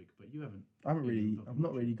Nations this week, but you haven't. I haven't you really. haven't I've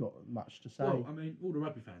not watched really it. got much to say. Well, I mean, all the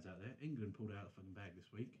rugby fans out there, England pulled out the fucking bag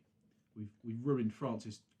this week. We've ruined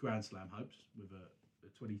France's Grand Slam hopes with a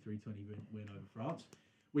 23-20 win over France.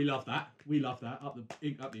 We love that. We love that. Up the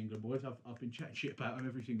England boys. I've been chatting shit about them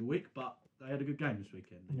every single week, but they had a good game this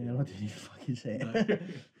weekend. Yeah, I didn't even fucking say No. it.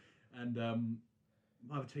 And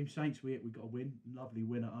my other team, Saints, we got a win. Lovely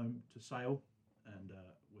win at home to Sale, and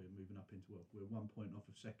we're moving up into we're 1 point off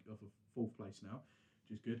of fourth place now,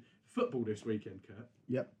 which is good. Football this weekend, Kurt.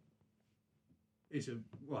 Yep. It's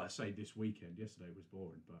I say this weekend. Yesterday was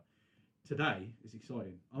boring, but today is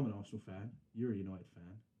exciting. I'm an Arsenal fan. You're a United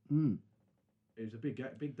fan. It was a big day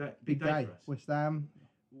Big day. for us. West Ham.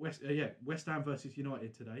 West Ham versus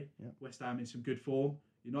United today. Yep. West Ham in some good form.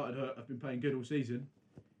 United have been playing good all season.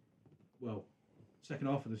 Well, second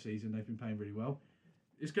half of the season they've been playing really well.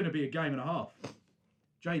 It's going to be a game and a half.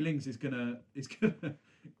 Jay Lings is gonna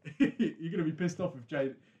you're gonna be pissed off if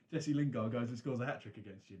Jesse Lingard goes and scores a hat trick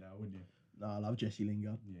against you now, wouldn't you? No, I love Jesse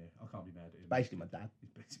Lingard. Yeah, I can't be mad at him. Basically my dad.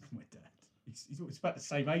 He's basically my dad. He's about the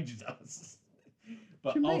same age as us. But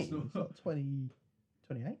What do you mean? Arsenal, He's like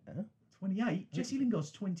 28 now. 28. Jesse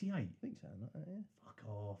Lingard's 28. I think so. Like that, yeah. Fuck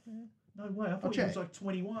off. Yeah. No way. I thought he was like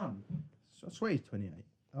 21. So I swear he's 28.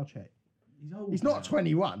 I'll check. He's old. He's now. not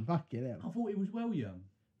 21. Fucking I hell. thought he was well young.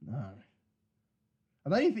 No. I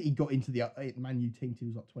don't even think he got into the Man U team till he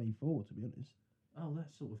was like 24, to be honest. Oh,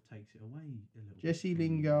 that sort of takes it away a little. Jesse bit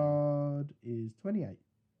from me. Lingard is 28.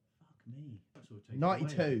 Fuck me. That sort of takes 92.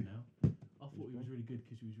 it away a bit now. I thought he was really good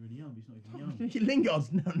because he was really young, but he's not even young.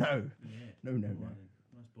 Lingard's no. Yeah. No. All right then.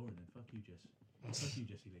 That's boring then. Fuck you, Jess. Fuck you,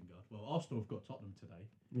 Jesse Lingard. Well, Arsenal have got Tottenham today.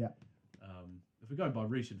 Yeah. If we're going by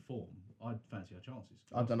recent form, I'd fancy our chances.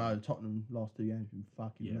 I don't know. Tottenham last 2 games have been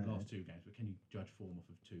fucking Yeah, mad. last 2 games, but can you judge form off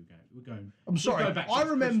of 2 games? We're going. I'm sorry. go back I since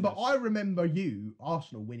remember. Christmas. I remember you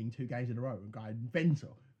Arsenal winning 2 games in a row and going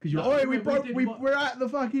mental because you're No, like, oh, we we're at the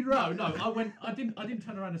fucking row. No, I didn't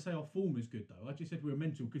turn around and say our form is good though. I just said we were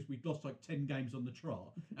mental because we'd lost like 10 games on the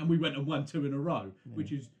trot and we went and won 2 in a row,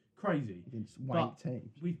 which is crazy. Against wank But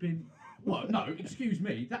teams. We've been. Well, no, excuse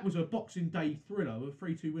me. That was a Boxing Day thriller, a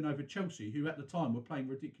 3-2 win over Chelsea, who at the time were playing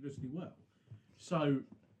ridiculously well. So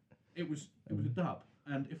it was a dub.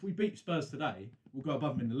 And if we beat Spurs today, we'll go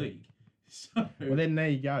above them in the league. So Well, then there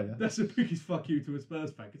you go. that's the biggest fuck you to a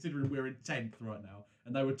Spurs fan, considering we're in 10th right now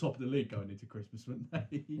and they were top of the league going into Christmas, weren't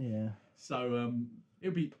they? Yeah. So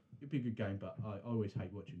it'd be a good game, but I always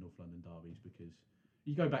hate watching North London derbies because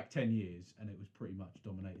you go back 10 years and it was pretty much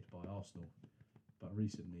dominated by Arsenal. But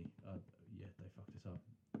recently, yeah, they fucked us up.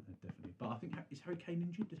 Definitely. But I think, is Harry Kane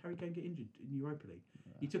injured? Did Harry Kane get injured in Europa League?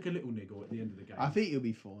 He took a little niggle at the end of the game. I think he'll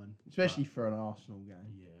be fine, especially for an Arsenal game.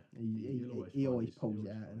 Yeah. He always pulls he'll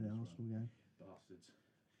it out in an always Arsenal game.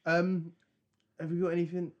 Bastards. Have you got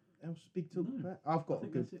anything else big to talk No, about? I've got I a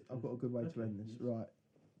think good. that's it I've for got a good way to okay, end this. yes.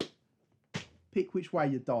 Right. Pick which way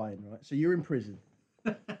you're dying. Right. So you're in prison.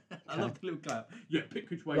 I love the little clap. Yeah, pick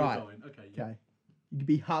which way Right. you're going. Okay. Yeah. Okay. You could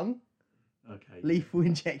be hung, Okay. lethal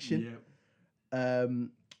injection. Yeah.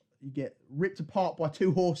 You get ripped apart by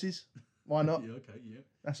 2 horses. Why not? Yeah. Okay. Yeah.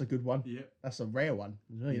 That's a good one. Yeah. That's a rare one.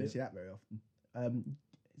 You Yeah. don't see that very often.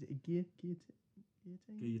 Is it a guillotine?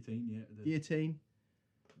 Guillotine. Yeah. Guillotine.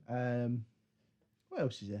 What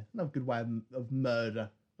else is there? Another good way of murder.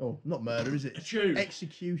 Oh, not murder, is it? A tube.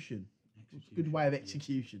 Execution. Good way of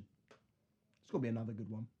execution. It's got to be another good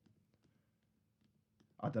one.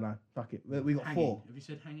 I don't know. Fuck it. We got Hanging. 4. Have you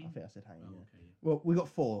said hanging? I think I said hanging. Oh, Yeah. okay. Yeah. Well, we got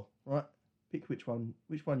 4. Right. Pick which one.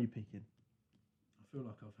 Which one you picking? I feel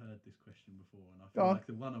like I've heard this question before, and I Go feel on. like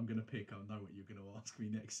the one I'm going to pick, I'll know what you're going to ask me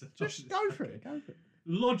next. So Just go for it. Go for it.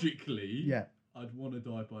 Logically, Yeah. I'd want to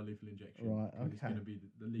die by lethal injection. Right, 'cause It's okay. going to be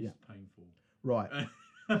the least painful. Right.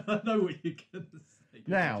 I know what you're going to say.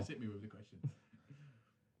 Now- Just hit me with the question.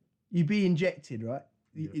 You be injected, right?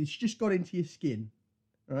 Yeah. It's just got into your skin,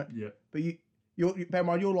 right? Yeah. But bear in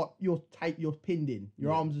mind, you're pinned in.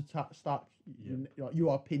 Your Yeah. arms are stuck. Yeah. You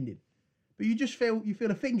are pinned in. But you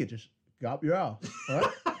feel a finger just go up your ass,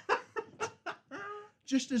 right?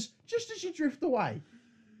 just as you drift away.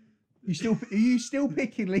 Are you still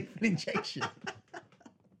picking lethal injection?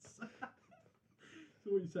 So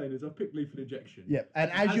what you're saying is I pick lethal injection. Yeah,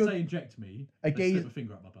 and As as they inject me, A they slip gaze- a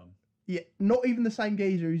finger up my bum. yeah, not even the same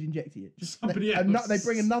geezer who's injecting it. Just Somebody they else.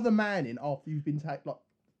 bring another man in after you've been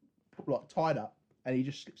like tied up, and he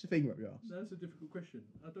just slips a finger up your ass. That's a difficult question.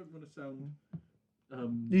 I don't want to sound.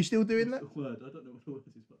 Are you still doing what's that? the word? I don't know what the word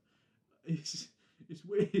is, but it's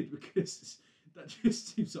weird because that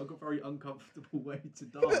just seems like a very uncomfortable way to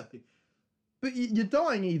die. But you're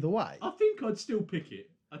dying either way. I think I'd still pick it.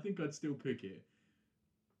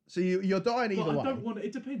 So you're dying either But I way. don't want it.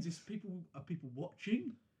 It depends. Are people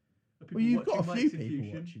watching? Are people Well, you've got a watching my few people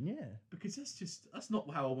execution? watching, yeah. Because that's not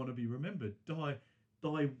how I want to be remembered. Die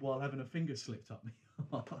while having a finger slipped up me.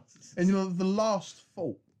 And the last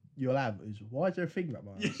thought you'll have is, why is there a finger up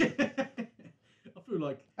my ass? I feel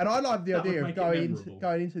like And I like the That would idea of make it memorable.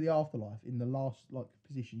 going into the afterlife in the last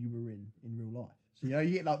position you were in real life. So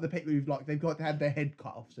you get the people who've they've got to have their head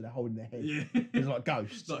cut off, so they're holding their head. yeah, It's like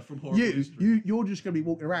ghosts. like from horrible history. You're just going to be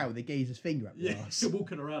walking around with a geezer's finger up your Yeah, ass. you're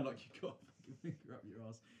walking around like you got a fucking finger up your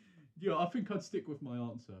ass. Yeah, I think I'd stick with my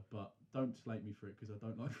answer, but don't slate me for it because I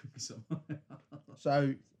don't like fingers up my ass.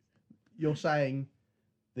 So you're saying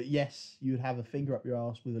that yes, you would have a finger up your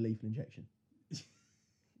ass with a lethal injection.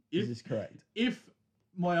 Is this correct? If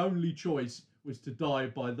my only choice was to die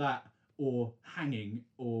by that or hanging,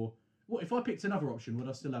 or what if I picked another option, would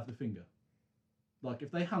I still have the finger? Like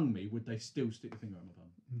if they hung me, would they still stick the finger on my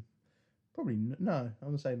bum? Probably no. I'm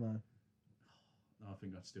gonna say no. No, I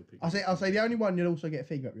think I'd still pick. I'll say the only one you'll also get a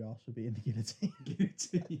finger up your ass would be in the guillotine.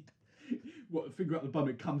 guillotine. What finger up the bum?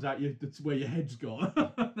 It comes out. That's where your head's gone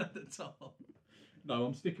at the top. No,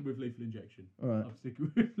 I'm sticking with lethal injection. All right. I'm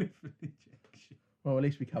sticking with lethal injection. Well, at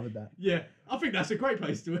least we covered that. Yeah, I think that's a great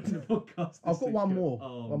place to end the podcast. I've got one more.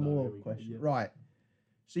 Oh, one no, more here we go, question. yeah. Right.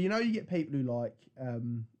 So you get people who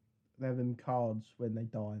they have them cards when they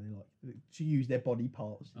die. They to use their body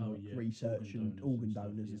parts in Oh, yeah. research and organ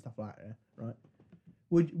donors and yeah. stuff like that. Right.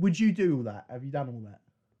 Would you do all that? Have you done all that?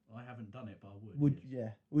 I haven't done it, but I would. Would yes. yeah?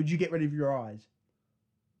 Would you get rid of your eyes?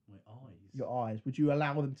 My eyes. Your eyes? Would you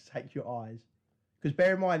allow them to take your eyes? Because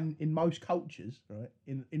bear in mind, in most cultures, right,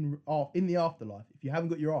 in the afterlife, if you haven't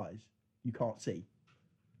got your eyes, you can't see.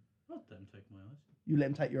 Let them take my eyes. You let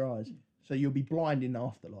them take your eyes, so you'll be blind in the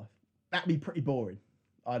afterlife. That'd be pretty boring,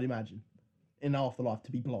 I'd imagine, in the afterlife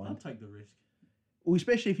to be blind. I'll take the risk. Well,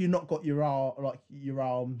 especially if you've not got your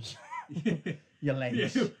arms, your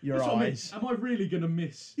legs, your That's what I mean. eyes. Am I really gonna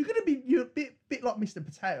miss? You're a bit like Mr.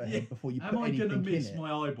 Potato Head before you put Am I anything gonna miss in it.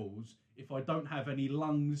 my eyeballs if I don't have any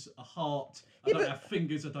lungs, a heart? I Yeah, don't but have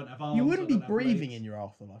fingers. I don't have arms. You wouldn't I be don't have breathing legs. in your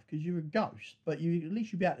afterlife because you're a ghost, but at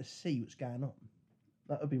least you'd be able to see what's going on.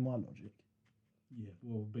 That would be my logic. Yeah,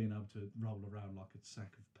 well, being able to roll around like a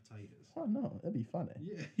sack of potatoes. Oh no, that'd be funny.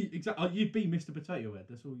 Yeah, exactly. You'd be Mr. Potato Head.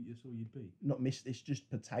 That's all you'd be. Not miss. It's just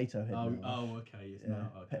Potato Head. now. Oh, okay. It's Yeah.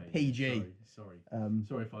 now okay. PG. Sorry. Um,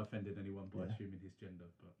 Sorry if I offended anyone by yeah. assuming his gender,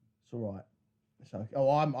 but It's all right. So,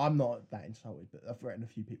 I'm not that insulted, but I've reckon a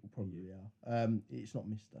few people probably are. It's not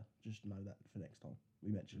Mister. Just know that for next time we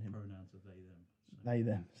mention the him. pronouns are they them. So. They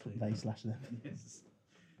them. They They them. slash them. Yes, it's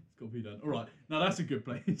got to be done. All right, now that's a good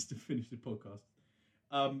place to finish the podcast.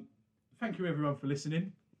 Thank you everyone for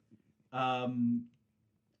listening. I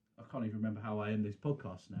can't even remember how I end this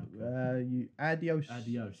podcast now. You adios.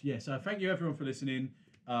 Adios. Yeah. So thank you everyone for listening.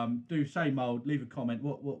 Do same old. Leave a comment.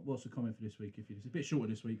 What's the comment for this week? If it's a bit shorter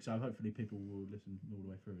this week, so hopefully people will listen all the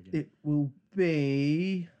way through again. It will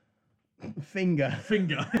be finger.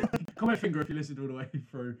 Comment finger if you listened all the way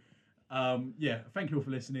through. Yeah. Thank you all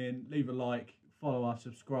for listening. Leave a like, follow us,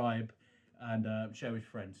 subscribe, and share with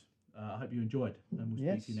friends. I hope you enjoyed, and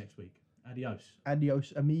we'll speak to you next week. Adios.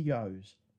 Adios, amigos.